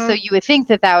so you would think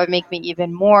that would make me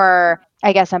even more,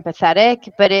 I guess,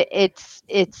 empathetic, but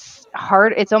it's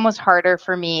hard. It's almost harder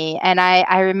for me. And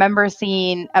I remember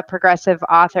seeing a progressive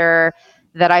author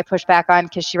that I push back on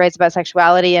because she writes about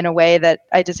sexuality in a way that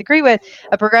I disagree with.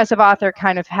 A progressive author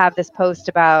kind of have this post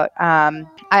about,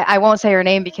 I won't say her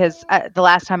name because the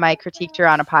last time I critiqued her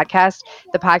on a podcast,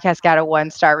 the podcast got a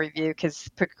 1-star review because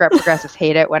progressives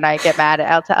hate it when I get mad.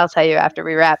 I'll tell you after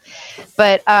we wrap.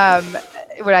 But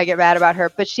when I get mad about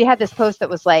her, but she had this post that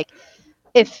was like,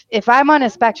 if I'm on a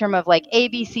spectrum of like A,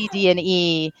 B, C, D, and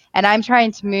E, and I'm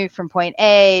trying to move from point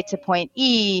A to point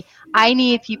E, I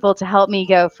need people to help me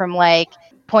go from like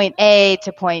point A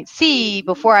to point C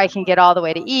before I can get all the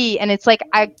way to E. And it's like,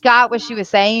 I got what she was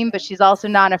saying, but she's also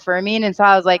non-affirming. And so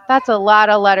I was like, that's a lot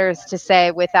of letters to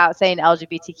say without saying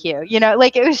LGBTQ,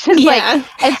 like it was just like,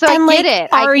 and so I get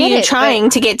it. Are you trying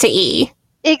to get to E?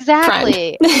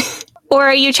 Exactly. Or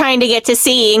are you trying to get to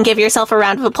C and give yourself a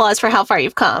round of applause for how far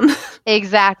you've come?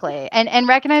 Exactly. And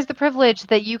recognize the privilege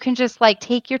that you can just like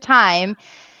take your time,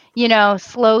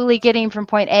 slowly getting from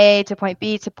point A to point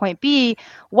B to point B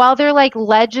while they're like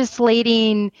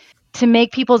legislating to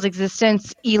make people's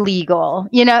existence illegal.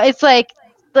 It's like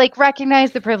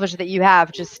recognize the privilege that you have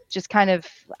just kind of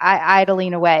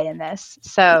idling away in this.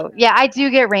 So yeah, I do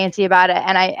get ranty about it.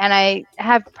 And I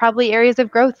have probably areas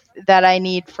of growth that I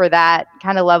need for that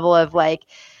kind of level of like,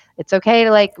 it's okay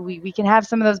to like, we can have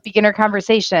some of those beginner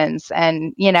conversations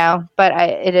and, but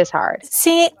it is hard.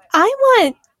 See, is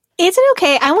it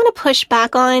okay? I want to push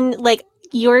back on like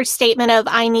your statement of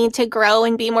I need to grow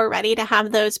and be more ready to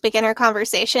have those beginner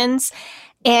conversations.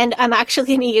 And I'm actually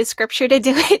going to use scripture to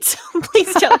do it, so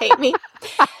please don't hate me.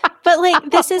 But like,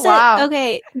 this is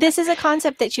this is a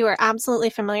concept that you are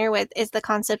absolutely familiar with, is the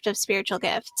concept of spiritual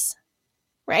gifts,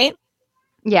 right?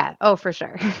 Yeah. Oh, for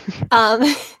sure.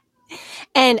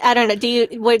 And I don't know,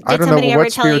 did somebody ever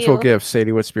tell you? What spiritual gifts,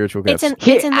 Sadie? What spiritual gifts?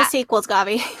 It's in the sequels,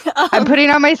 Gavi. I'm putting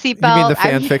on my seatbelt. You mean the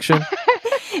fan fiction?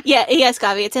 Yes,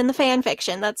 Gavi. It's in the fan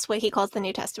fiction. That's what he calls the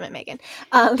New Testament, Meghan.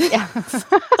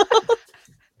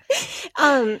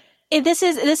 This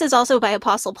is also by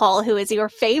Apostle Paul, who is your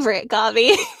favorite,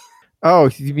 Gavi. Oh,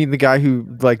 you mean the guy who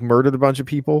like murdered a bunch of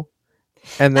people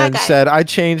and then said, I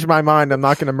changed my mind. I'm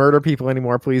not going to murder people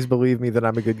anymore. Please believe me that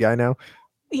I'm a good guy now.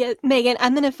 Yeah, Meghan,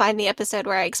 I'm going to find the episode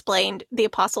where I explained the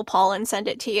Apostle Paul and send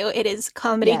it to you. It is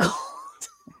comedy gold.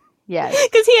 Yes.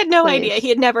 Because he had no idea. He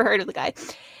had never heard of the guy.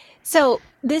 So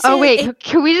this can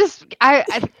we just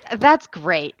that's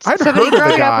great. Somebody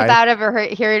growing up without ever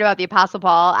hearing about the Apostle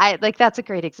Paul, that's a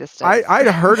great existence. I'd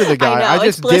heard of the guy. I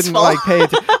just didn't like pay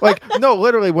attention. Like, no,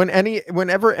 literally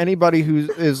whenever anybody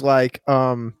who is like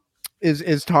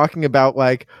is talking about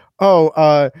like,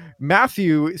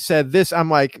 Matthew said this,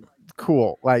 I'm like,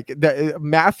 cool. Like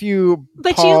Matthew,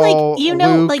 but Paul, you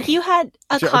Luke, you had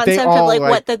a concept of like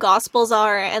what the Gospels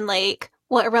are and like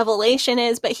what Revelation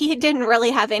is, but he didn't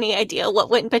really have any idea what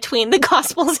went between the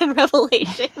Gospels and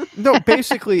Revelation. No,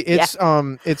 basically it's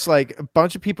it's like a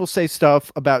bunch of people say stuff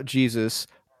about Jesus.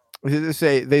 They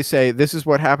say this is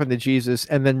what happened to Jesus,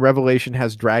 and then Revelation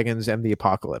has dragons and the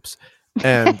apocalypse,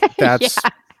 and that's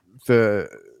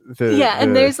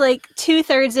and there's like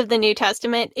 2/3 of the New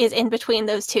Testament is in between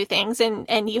those two things,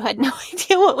 and you had no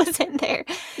idea what was in there.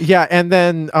 Yeah, and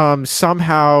then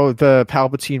somehow the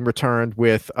Palpatine returned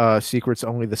with secrets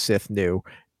only the Sith knew,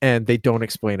 and they don't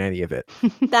explain any of it.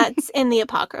 That's in the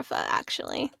Apocrypha,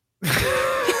 actually.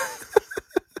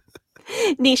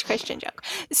 Niche Christian joke.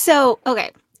 So,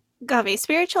 okay, Gavi,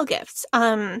 spiritual gifts.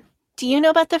 Do you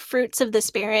know about the fruits of the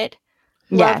Spirit?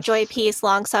 Love, joy, peace,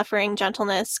 long-suffering,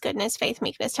 gentleness, goodness, faith,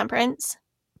 meekness, temperance.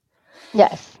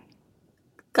 Yes.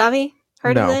 Gavi,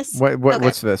 heard of this?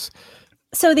 What's this?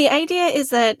 So the idea is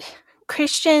that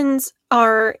Christians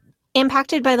are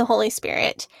impacted by the Holy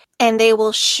Spirit, and they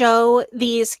will show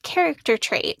these character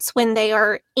traits when they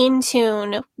are in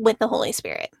tune with the Holy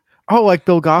Spirit. Oh, like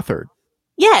Bill Gothard.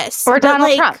 Yes. Or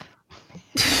Donald Trump.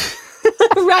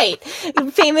 Right.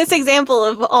 Famous example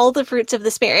of all the fruits of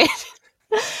the Spirit.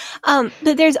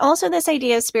 But there's also this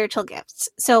idea of spiritual gifts.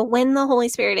 So when the Holy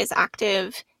Spirit is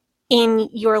active in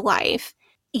your life,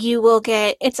 you will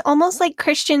get, it's almost like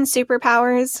Christian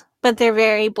superpowers, but they're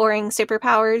very boring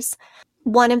superpowers.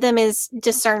 One of them is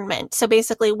discernment. So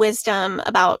basically wisdom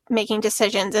about making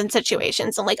decisions in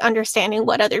situations and like understanding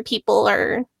what other people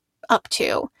are up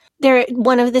to.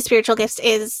 One of the spiritual gifts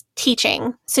is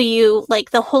teaching. So you,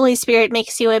 like, the Holy Spirit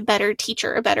makes you a better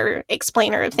teacher, a better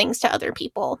explainer of things to other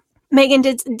people. Megan,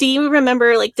 do you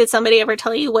remember, like, did somebody ever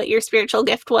tell you what your spiritual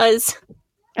gift was?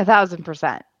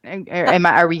 1,000%.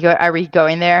 Are we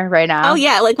going there right now? Oh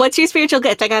yeah, like, what's your spiritual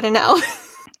gift? I gotta know.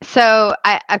 So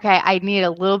I need a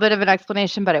little bit of an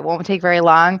explanation, but it won't take very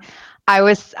long.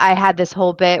 I had this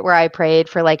whole bit where I prayed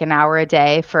for like an hour a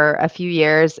day for a few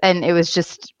years, and it was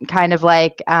just kind of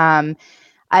like I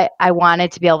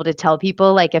wanted to be able to tell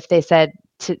people, like, if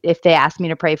they asked me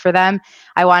to pray for them,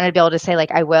 I wanted to be able to say,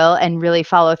 like, I will, and really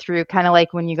follow through. Kind of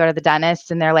like when you go to the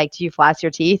dentist and they're like, do you floss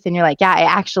your teeth? And you're like, yeah, I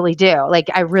actually do. Like,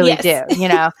 I really do, you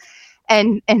know?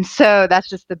 And so that's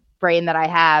just the brain that I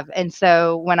have. And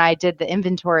so when I did the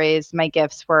inventories, my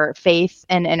gifts were faith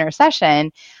and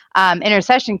intercession.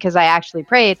 Intercession because I actually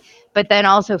prayed, but then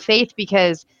also faith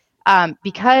because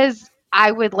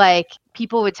I would, like,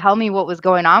 people would tell me what was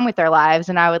going on with their lives,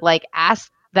 and I would, like,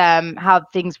 ask them how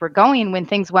things were going. When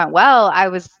things went well,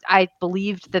 I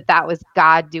believed that was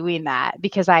God doing that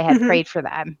because I had prayed for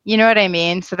them. You know what I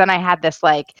mean? So then I had this,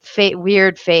 like,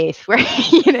 weird faith where,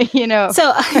 you know.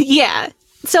 So, yeah.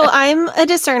 So I'm a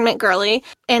discernment girly,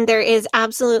 and there is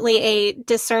absolutely a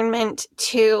discernment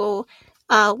to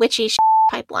witchy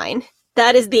pipeline.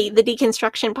 That is the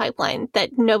deconstruction pipeline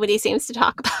that nobody seems to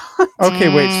talk about.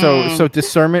 Okay, wait. So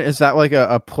discernment, is that like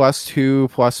a +2,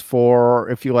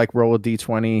 +4 if you, like, roll a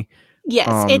d20?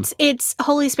 Yes, it's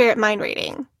Holy Spirit mind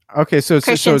reading. Okay, so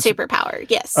Christian it's superpower.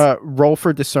 Yes. Roll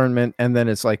for discernment, and then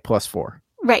it's like +4.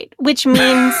 Right, which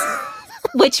means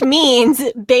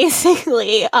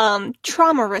basically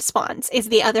trauma response is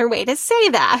the other way to say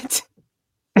that.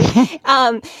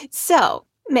 So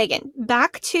Megan,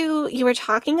 back to, you were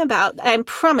talking about, I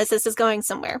promise this is going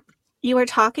somewhere. You were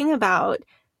talking about,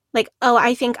 like, oh,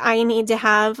 I think I need to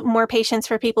have more patience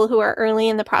for people who are early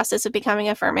in the process of becoming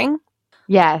affirming.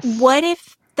 Yes. What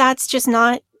if that's just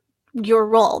not your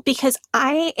role? Because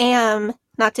I am,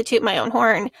 not to toot my own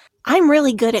horn, I'm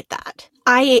really good at that.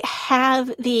 I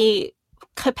have the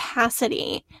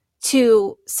capacity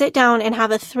to sit down and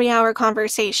have a 3-hour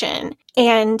conversation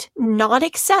and not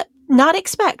expect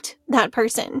that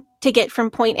person to get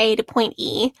from point A to point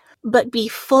E, but be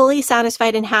fully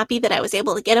satisfied and happy that I was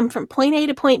able to get them from point A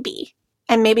to point B.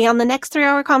 And maybe on the next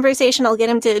 3-hour conversation, I'll get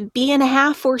them to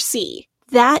B.5 or C.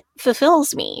 That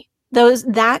fulfills me.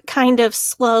 That kind of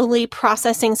slowly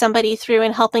processing somebody through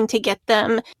and helping to get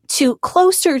them to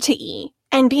closer to E,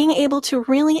 and being able to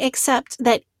really accept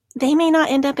that they may not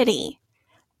end up at E.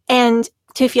 And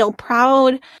to feel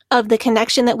proud of the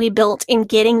connection that we built in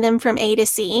getting them from A to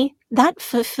C, that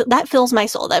fills my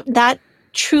soul. That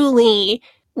truly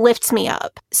lifts me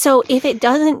up. So if it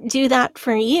doesn't do that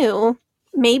for you,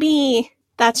 maybe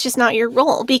that's just not your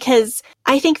role, because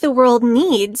I think the world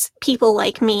needs people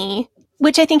like me,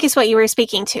 which I think is what you were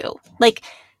speaking to. Like,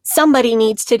 somebody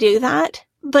needs to do that,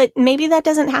 but maybe that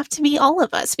doesn't have to be all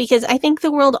of us, because I think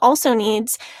the world also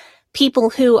needs people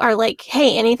who are like,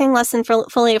 hey, anything less than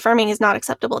fully affirming is not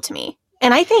acceptable to me.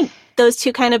 And I think those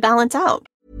two kind of balance out.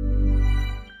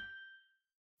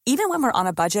 Even when we're on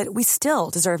a budget, we still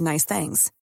deserve nice things.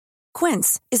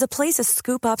 Quince is a place to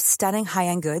scoop up stunning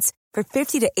high-end goods for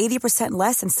 50 to 80%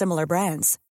 less than similar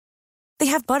brands. They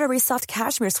have buttery soft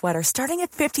cashmere sweaters starting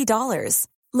at $50,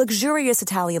 luxurious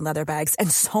Italian leather bags, and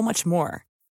so much more.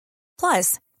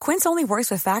 Plus, Quince only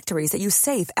works with factories that use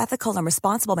safe, ethical, and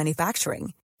responsible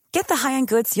manufacturing. Get the high-end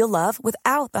goods you'll love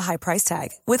without the high price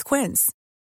tag with Quince.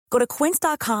 Go to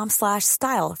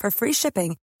quince.com/style for free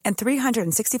shipping and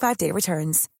 365-day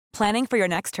returns. Planning for your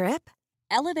next trip?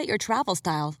 Elevate your travel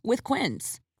style with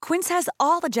Quince. Quince has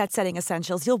all the jet-setting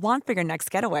essentials you'll want for your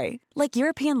next getaway, like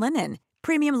European linen,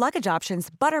 premium luggage options,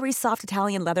 buttery soft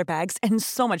Italian leather bags, and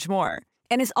so much more.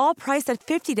 And is all priced at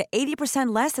 50 to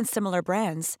 80% less than similar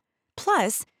brands.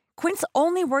 Plus, Quince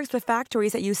only works with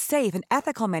factories that use safe and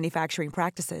ethical manufacturing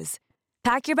practices.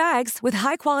 Pack your bags with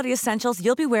high-quality essentials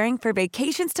you'll be wearing for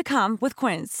vacations to come with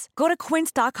Quince. Go to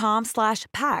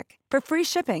quince.com/pack for free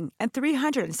shipping and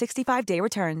 365-day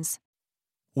returns.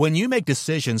 When you make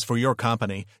decisions for your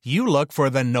company, you look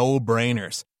for the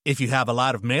no-brainers. If you have a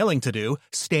lot of mailing to do,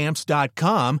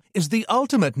 Stamps.com is the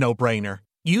ultimate no-brainer.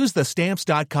 Use the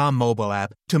Stamps.com mobile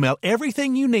app to mail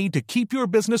everything you need to keep your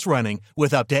business running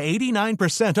with up to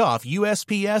 89% off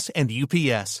USPS and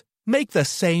UPS. Make the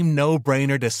same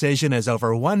no-brainer decision as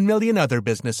over 1 million other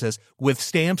businesses with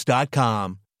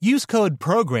Stamps.com. Use code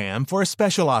PROGRAM for a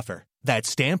special offer. That's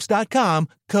Stamps.com,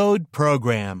 code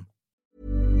PROGRAM.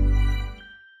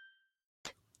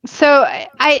 So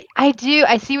I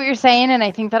see what you're saying, and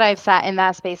I think that I've sat in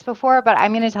that space before. But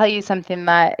I'm going to tell you something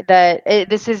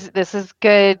this is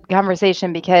good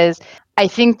conversation, because I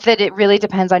think that it really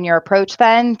depends on your approach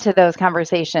then to those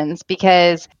conversations.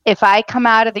 Because if I come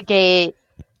out of the gate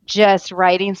just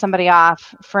writing somebody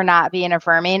off for not being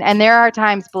affirming, and there are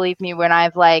times, believe me, when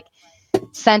I've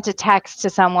sent a text to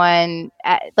someone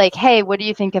hey, what do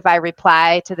you think if I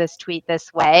reply to this tweet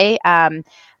this way?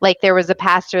 There was a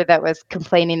pastor that was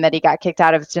complaining that he got kicked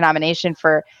out of his denomination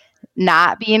for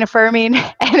not being affirming.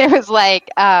 And it was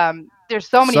there's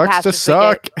so many Sucks pastors to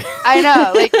suck. I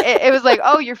know, it was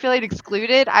oh, you're feeling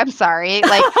excluded? I'm sorry. And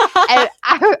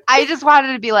I just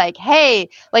wanted to be hey,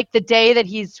 the day that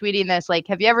he's tweeting this,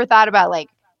 have you ever thought about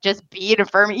just being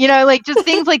affirming, just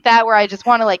things like that, where I just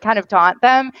want to kind of taunt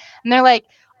them. And they're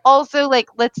also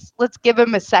let's give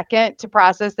him a second to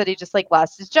process that he just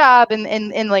lost his job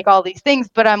and all these things.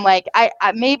 But I'm I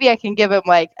maybe I can give him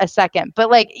a second, but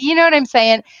you know what I'm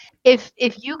saying? If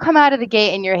you come out of the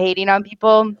gate and you're hating on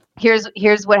people,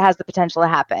 here's what has the potential to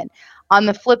happen. On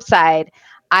the flip side,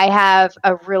 I have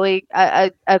a really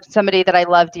somebody that I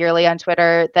love dearly on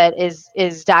Twitter that is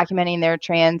documenting their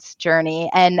trans journey,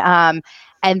 and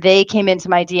they came into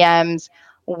my DMs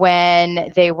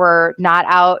when they were not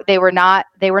out, they were not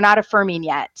affirming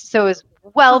yet. So it was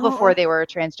well before they were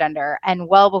transgender and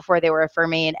well before they were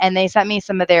affirming. And they sent me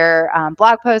some of their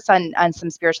blog posts on some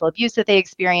spiritual abuse that they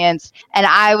experienced. And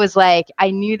I was I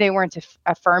knew they weren't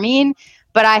affirming,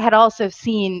 but I had also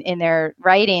seen in their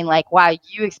writing, wow,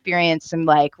 you experienced some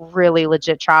really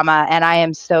legit trauma, and I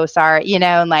am so sorry,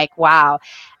 and wow.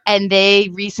 And they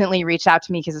recently reached out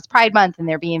to me because it's Pride Month, and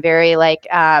they're being very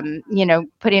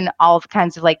putting all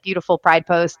kinds of beautiful Pride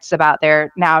posts about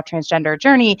their now transgender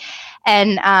journey.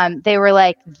 And they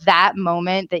were that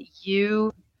moment that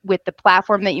you, with the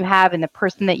platform that you have and the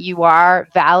person that you are,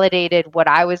 validated what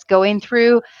I was going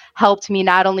through, helped me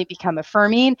not only become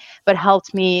affirming, but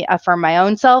helped me affirm my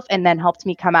own self, and then helped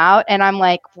me come out. And I'm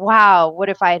wow, what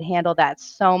if I had handled that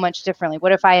so much differently?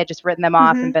 What if I had just written them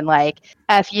off and been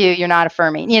F you, you're not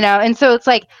affirming, And so it's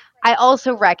I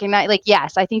also recognize,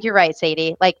 yes, I think you're right,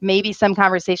 Sadie. Maybe some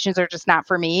conversations are just not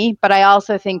for me, but I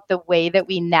also think the way that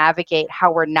we navigate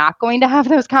how we're not going to have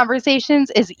those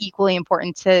conversations is equally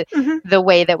important to the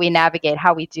way that we navigate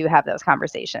how we do have those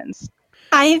conversations.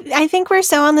 I think we're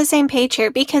so on the same page here,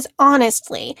 because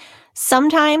honestly,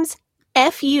 sometimes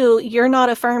F you, you're not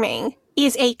affirming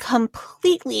is a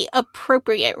completely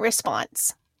appropriate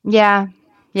response. Yeah.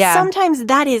 Yeah. Sometimes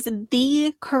that is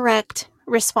the correct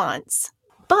response.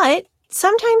 But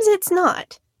sometimes it's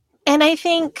not. And I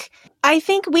think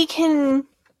we can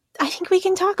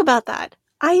talk about that.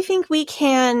 I think we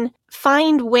can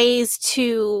find ways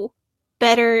to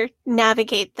better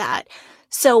navigate that.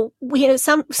 So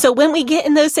so when we get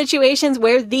in those situations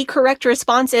where the correct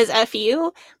response is F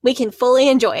you, we can fully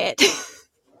enjoy it.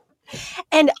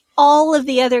 And all of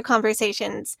the other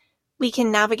conversations we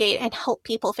can navigate and help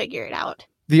people figure it out.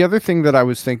 The other thing that I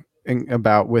was thinking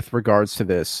about with regards to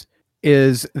this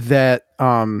is that,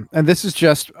 and this is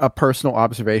just a personal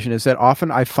observation, is that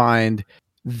often I find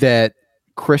that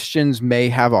Christians may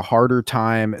have a harder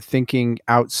time thinking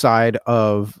outside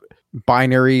of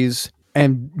binaries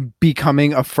and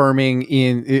becoming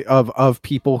affirming of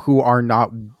people who are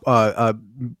not on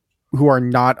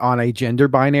a gender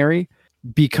binary,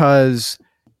 because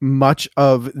much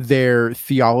of their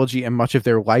theology and much of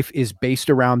their life is based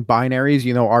around binaries.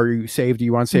 Are you saved? Are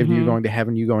you unsaved? Are you going to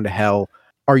heaven? Are you going to hell?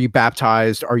 Are you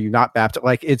baptized? Are you not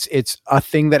baptized? It's a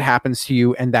thing that happens to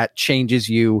you, and that changes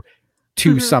you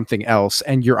to something else.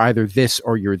 And you're either this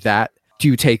or you're that. Do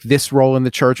you take this role in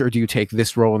the church, or do you take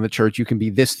this role in the church? You can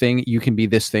be this thing. You can be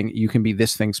this thing. You can be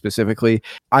this thing specifically.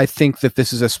 I think that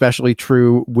this is especially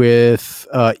true with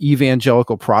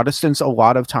evangelical Protestants. A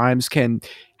lot of times can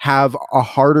have a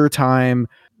harder time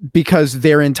because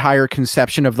their entire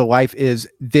conception of the life is,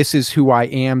 this is who I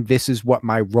am, this is what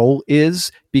my role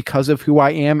is because of who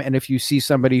I am. And if you see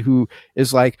somebody who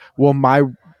is well, my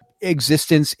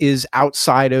existence is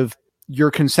outside of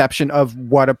your conception of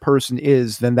what a person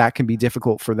is, then that can be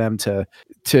difficult for them to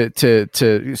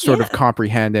sort of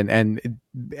comprehend. And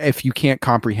if you can't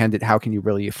comprehend it, how can you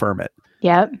really affirm it?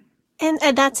 Yep.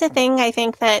 And that's the thing I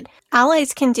think that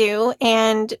allies can do,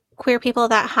 and queer people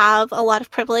that have a lot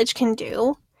of privilege can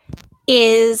do,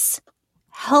 is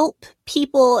help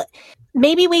people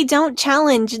maybe we don't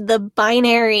challenge the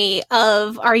binary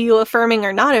of are you affirming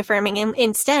or not affirming, and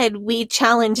instead we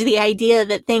challenge the idea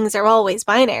that things are always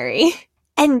binary.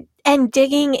 And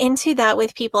digging into that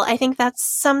with people, I think that's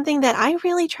something that I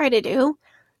really try to do.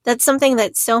 That's something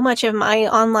that so much of my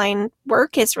online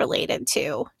work is related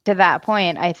to. To that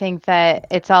point, I think that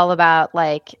it's all about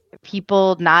like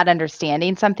people not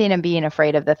understanding something and being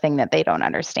afraid of the thing that they don't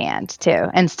understand too.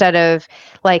 Instead of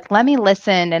like, let me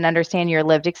listen and understand your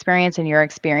lived experience and your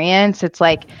experience. It's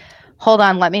like, hold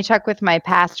on, let me check with my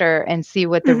pastor and see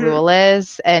what the rule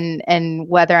is and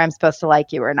whether I'm supposed to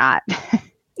like you or not.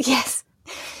 Yes.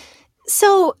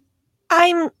 So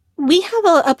we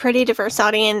have a pretty diverse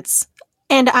audience,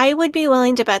 and I would be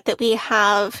willing to bet that we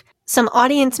have some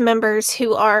audience members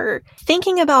who are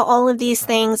thinking about all of these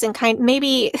things and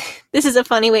maybe this is a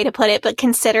funny way to put it, but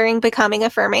considering becoming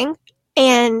affirming.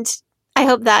 And I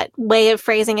hope that way of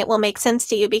phrasing it will make sense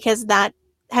to you, because that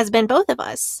has been both of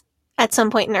us at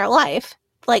some point in our life.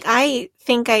 Like, I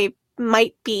think I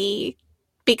might be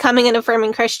becoming an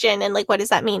affirming Christian, and like, what does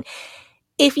that mean?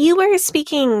 If you were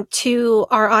speaking to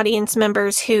our audience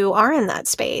members who are in that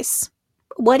space,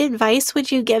 what advice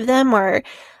would you give them, or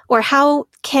how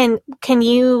can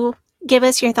you give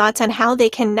us your thoughts on how they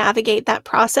can navigate that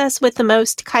process with the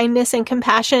most kindness and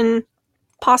compassion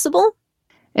possible?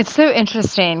 It's so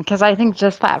interesting because I think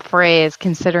just that phrase,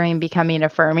 considering becoming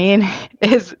affirming,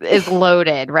 is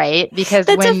loaded, right? Because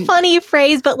that's a funny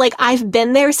phrase, but like, I've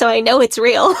been there, so I know it's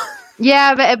real.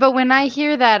 Yeah, but when I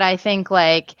hear that, I think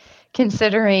like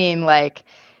considering like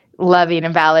loving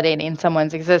and validating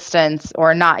someone's existence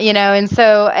or not, and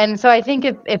so I think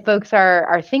if folks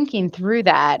are thinking through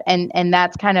that and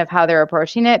that's kind of how they're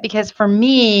approaching it, because for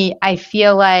me, I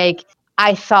feel like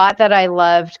I thought that I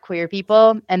loved queer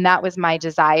people and that was my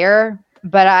desire,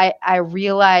 but I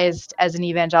realized as an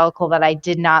evangelical that I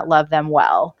did not love them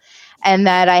well, and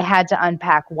that I had to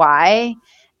unpack why,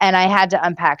 and I had to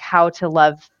unpack how to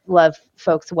love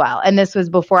folks well. And this was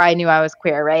before I knew I was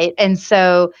queer, right? And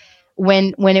so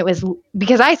when it was,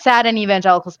 because I sat in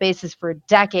evangelical spaces for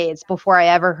decades before I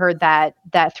ever heard that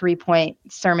 3-point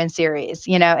sermon series,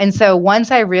 and so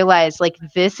once I realized like,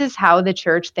 this is how the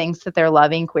church thinks that they're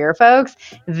loving queer folks,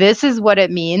 this is what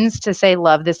it means to say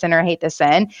love the sinner, hate the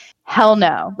sin. Hell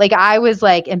no. Like, I was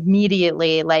like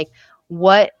immediately like,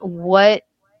 what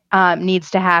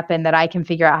needs to happen that I can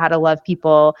figure out how to love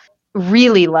people,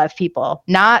 really love people,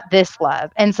 not this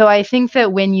love. And so I think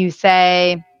that when you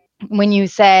say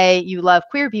you love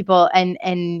queer people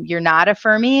and you're not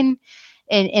affirming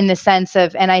in the sense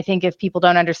of, and I think if people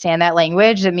don't understand that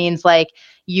language, it means like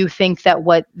you think that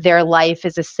what their life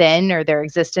is a sin or their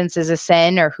existence is a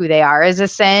sin or who they are is a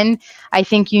sin. I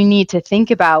think you need to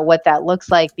think about what that looks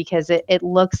like, because it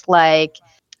looks like,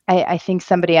 I think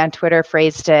somebody on Twitter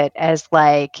phrased it as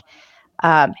like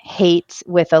hate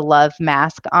with a love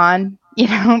mask on,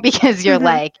 because you're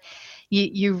like,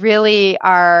 you really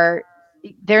are,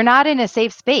 they're not in a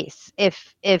safe space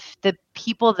if the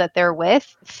people that they're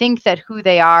with think that who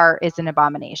they are is an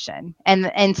abomination.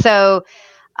 And so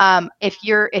if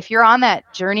you're on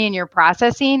that journey and you're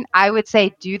processing, I would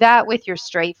say do that with your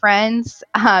straight friends.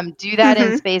 Do that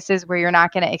in spaces where you're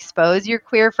not going to expose your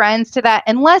queer friends to that,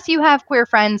 unless you have queer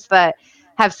friends that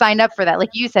have signed up for that.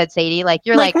 Like you said, Sadie, like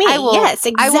you're like, me. I will, yes,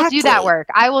 exactly. I will do that work.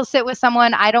 I will sit with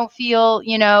someone I don't feel,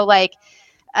 like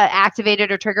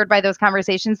activated or triggered by those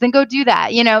conversations, then go do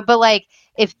that, but like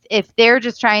if they're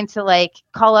just trying to like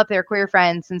call up their queer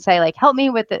friends and say like, help me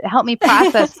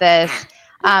process this.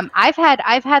 I've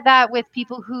had that with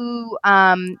people who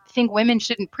think women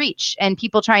shouldn't preach, and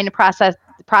people trying to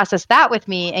process that with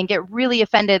me and get really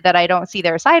offended that I don't see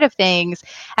their side of things.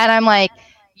 And I'm like,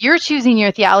 you're choosing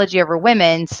your theology over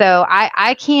women. So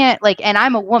I can't like, and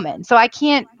I'm a woman, so I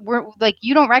can't,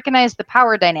 you don't recognize the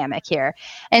power dynamic here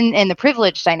and the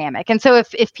privilege dynamic. And so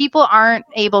if people aren't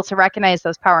able to recognize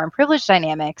those power and privilege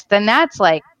dynamics, then that's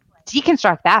like,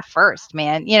 deconstruct that first,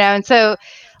 man, and so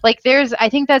like I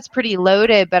think that's pretty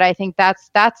loaded, but I think that's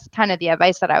kind of the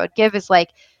advice that I would give is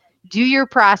like, do your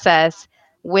process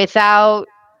without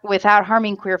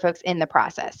harming queer folks in the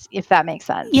process, if that makes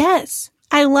sense. Yes.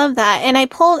 I love that. And I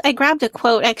grabbed a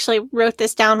quote, actually wrote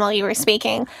this down while you were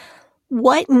speaking.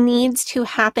 What needs to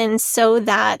happen so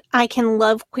that I can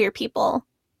love queer people,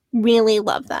 really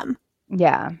love them?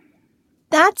 Yeah.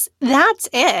 That's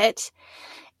it.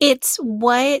 It's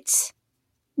what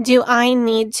do I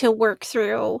need to work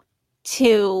through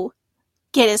to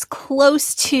get as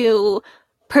close to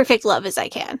perfect love as I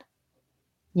can?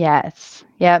 Yes.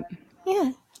 Yep.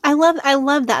 Yeah. I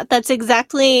love that. That's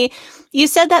exactly, you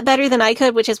said that better than I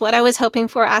could, which is what I was hoping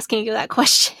for asking you that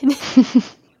question.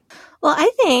 Well,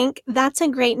 I think that's a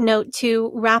great note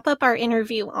to wrap up our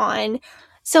interview on.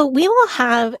 So we will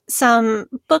have some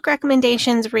book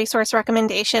recommendations, resource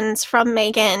recommendations from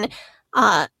Meghan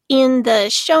in the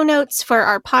show notes for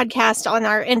our podcast on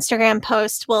our Instagram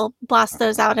post. We'll blast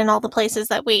those out in all the places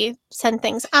that we send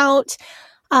things out.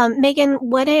 Meghan,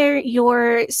 what are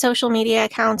your social media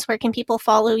accounts? Where can people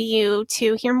follow you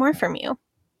to hear more from you?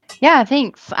 Yeah,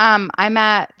 thanks. I'm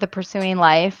at The Pursuing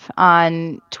Life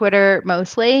on Twitter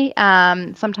mostly,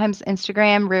 sometimes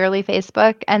Instagram, rarely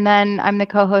Facebook. And then I'm the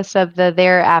co-host of the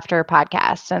Thereafter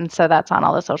podcast. And so that's on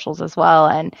all the socials as well.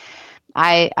 And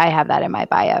I have that in my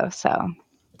bio. So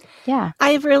yeah.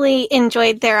 I've really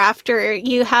enjoyed Thereafter.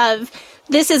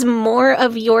 This is more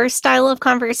of your style of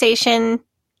conversation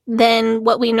than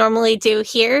what we normally do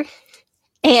here.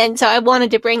 And so I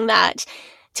wanted to bring that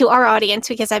to our audience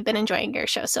because I've been enjoying your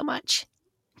show so much.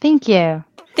 Thank you.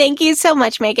 Thank you so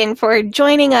much, Meghan, for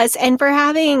joining us and for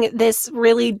having this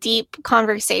really deep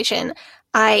conversation.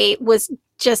 I was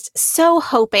just so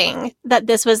hoping that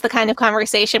this was the kind of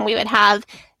conversation we would have.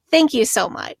 Thank you so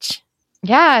much.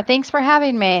 Yeah, thanks for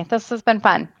having me. This has been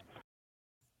fun.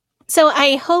 So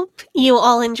I hope you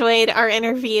all enjoyed our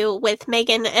interview with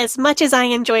Meghan as much as I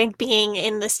enjoyed being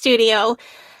in the studio.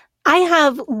 I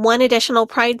have one additional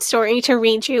Pride story to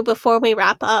read you before we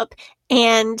wrap up,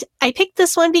 and I picked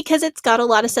this one because it's got a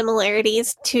lot of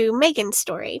similarities to Meghan's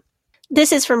story.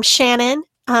 This is from Shannon.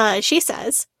 She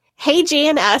says, "Hey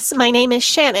G&S, my name is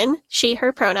Shannon, she,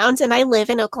 her pronouns, and I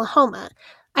live in Oklahoma.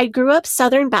 I grew up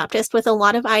Southern Baptist with a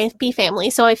lot of IFB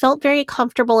family, so I felt very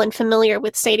comfortable and familiar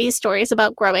with Sadie's stories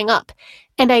about growing up,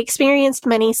 and I experienced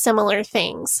many similar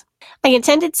things. I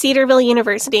attended Cedarville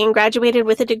University and graduated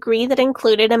with a degree that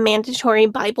included a mandatory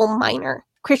Bible minor.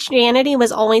 Christianity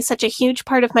was always such a huge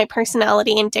part of my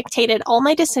personality and dictated all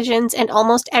my decisions and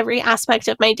almost every aspect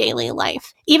of my daily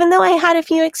life. Even though I had a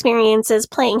few experiences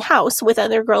playing house with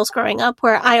other girls growing up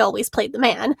where I always played the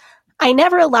man, I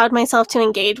never allowed myself to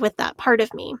engage with that part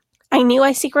of me. I knew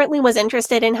I secretly was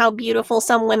interested in how beautiful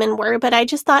some women were, but I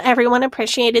just thought everyone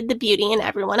appreciated the beauty in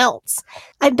everyone else.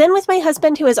 I've been with my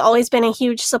husband, who has always been a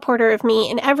huge supporter of me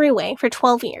in every way, for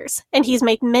 12 years, and he's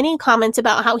made many comments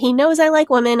about how he knows I like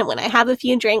women, and when I have a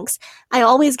few drinks, I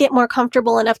always get more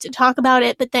comfortable enough to talk about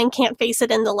it, but then can't face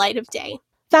it in the light of day.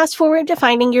 Fast forward to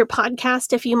finding your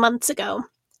podcast a few months ago.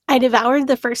 I devoured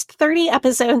the first 30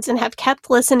 episodes and have kept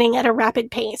listening at a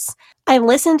rapid pace. I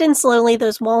listened and slowly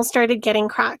those walls started getting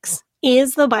cracks.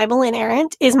 Is the Bible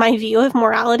inerrant? Is my view of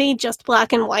morality just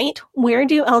black and white? Where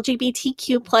do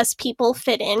LGBTQ plus people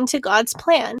fit into God's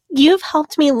plan? You've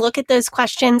helped me look at those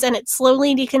questions, and it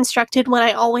slowly deconstructed what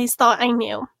I always thought I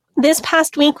knew. This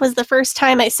past week was the first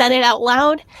time I said it out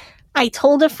loud. I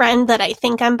told a friend that I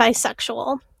think I'm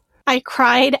bisexual. I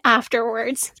cried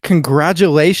afterwards.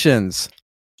 Congratulations.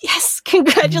 Yes,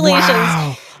 congratulations.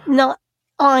 Wow. Not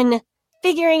on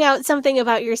figuring out something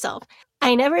about yourself.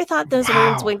 I never thought those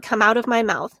words would come out of my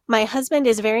mouth. My husband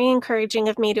is very encouraging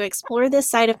of me to explore this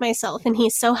side of myself, and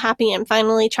he's so happy I'm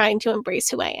finally trying to embrace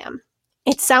who I am.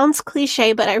 It sounds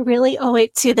cliche, but I really owe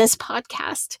it to this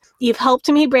podcast. You've helped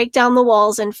me break down the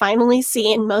walls and finally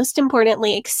see, and most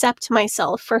importantly, accept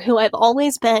myself for who I've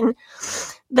always been,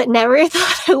 but never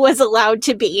thought I was allowed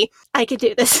to be. I could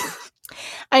do this.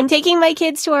 I'm taking my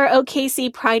kids to our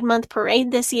OKC Pride Month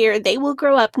parade this year. They will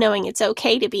grow up knowing it's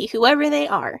okay to be whoever they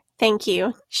are. Thank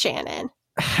you, Shannon.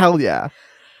 Hell yeah.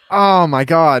 Oh my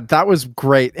God, that was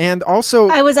great. And also,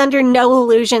 I was under no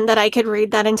illusion that I could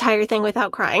read that entire thing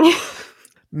without crying.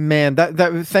 Man, that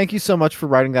thank you so much for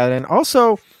writing that in.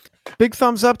 Also, big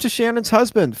thumbs up to Shannon's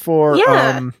husband for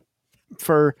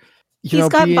He's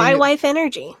got bi-wife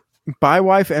energy.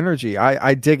 Bi-wife energy.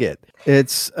 I dig it.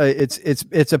 It's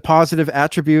a positive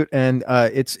attribute, and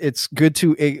it's good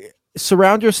to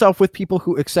surround yourself with people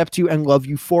who accept you and love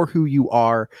you for who you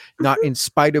are, not in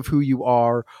spite of who you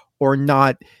are, or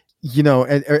not,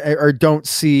 or don't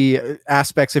see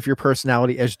aspects of your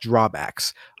personality as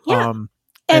drawbacks. Yeah.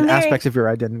 And aspects of your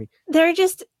identity.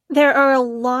 There are a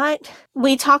lot.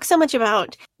 We talk so much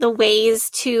about the ways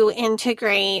to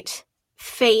integrate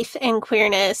faith and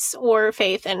queerness or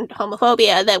faith and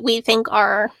homophobia that we think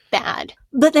are bad.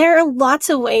 But there are lots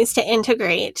of ways to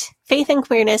integrate faith and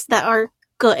queerness that are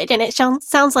good. And it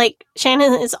sounds like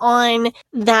Shannon is on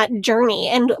that journey.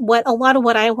 And a lot of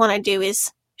what I want to do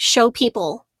is show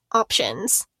people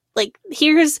options. Like,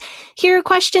 here are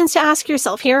questions to ask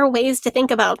yourself. Here are ways to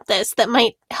think about this that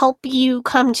might help you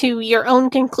come to your own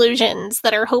conclusions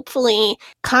that are hopefully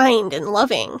kind and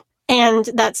loving. And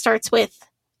that starts with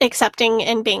accepting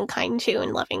and being kind to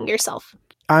and loving yourself.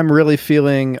 I'm really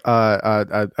feeling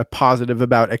a positive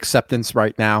about acceptance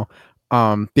right now,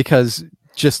 because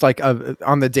just like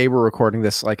on the day we're recording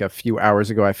this, like a few hours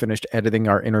ago, I finished editing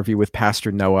our interview with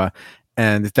Pastor Noah,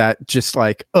 and that just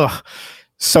like,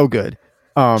 so good.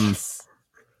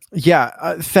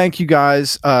 Thank you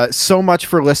guys so much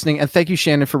for listening, and thank you,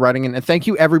 Shannon, for writing in, and thank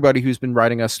you everybody who's been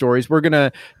writing us stories. We're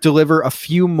gonna deliver a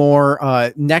few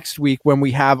more next week when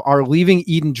we have our Leaving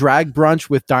Eden drag brunch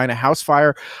with Dinah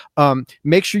Housefire.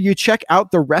 Make sure you check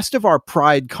out the rest of our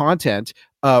Pride content.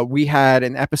 We had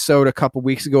an episode a couple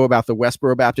weeks ago about the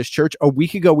Westboro Baptist Church. A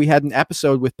week ago, we had an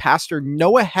episode with Pastor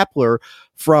Noah Hepler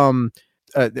from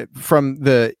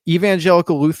the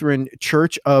Evangelical Lutheran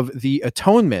Church of the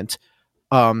Atonement.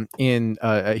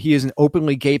 He is an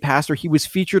openly gay pastor. He was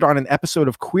featured on an episode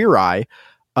of Queer Eye,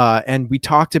 and we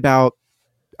talked about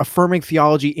affirming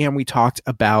theology, and we talked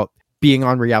about being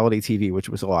on reality TV, which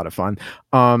was a lot of fun.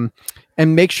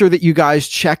 And make sure that you guys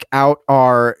check out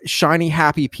our Shiny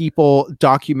Happy People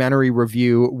documentary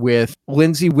review with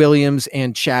Lindsay Williams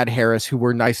and Chad Harris, who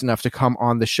were nice enough to come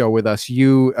on the show with us.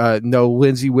 You know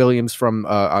Lindsay Williams from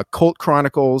Cult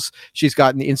Chronicles. She's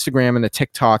got an Instagram and a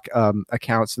TikTok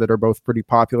accounts that are both pretty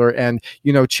popular. And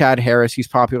you know Chad Harris, he's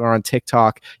popular on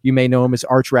TikTok. You may know him as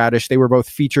Archradish. They were both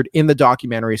featured in the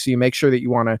documentary, so you make sure that you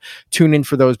want to tune in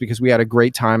for those, because we had a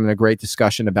great time and a great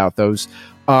discussion about those.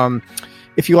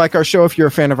 If you like our show, if you're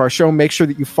a fan of our show, make sure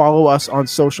that you follow us on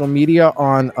social media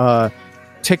on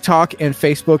TikTok and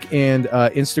Facebook and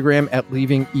Instagram at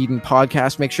Leaving Eden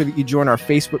Podcast. Make sure that you join our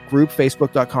Facebook group,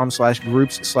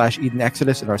 facebook.com/groups/Eden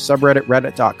Exodus, and our subreddit,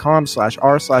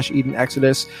 reddit.com/r/Eden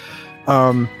Exodus.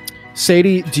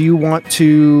 Sadie, do you want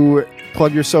to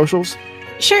plug your socials?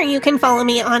 Sure, you can follow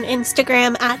me on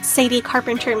Instagram at Sadie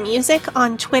Carpenter Music,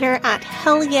 on Twitter at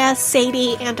Hell Yes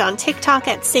Sadie, and on TikTok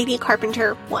at Sadie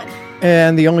Carpenter 1.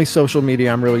 And the only social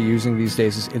media I'm really using these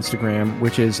days is Instagram,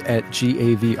 which is at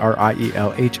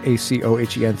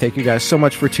GAVRIELHACOHEN. Thank you guys so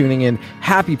much for tuning in.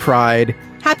 Happy Pride.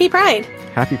 Happy Pride.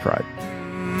 Happy Pride.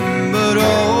 But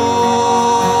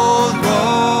old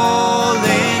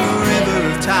rolling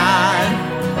river of time,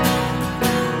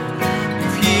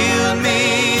 you've healed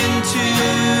me in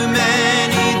too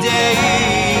many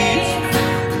days.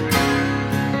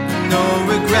 No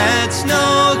regrets,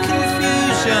 no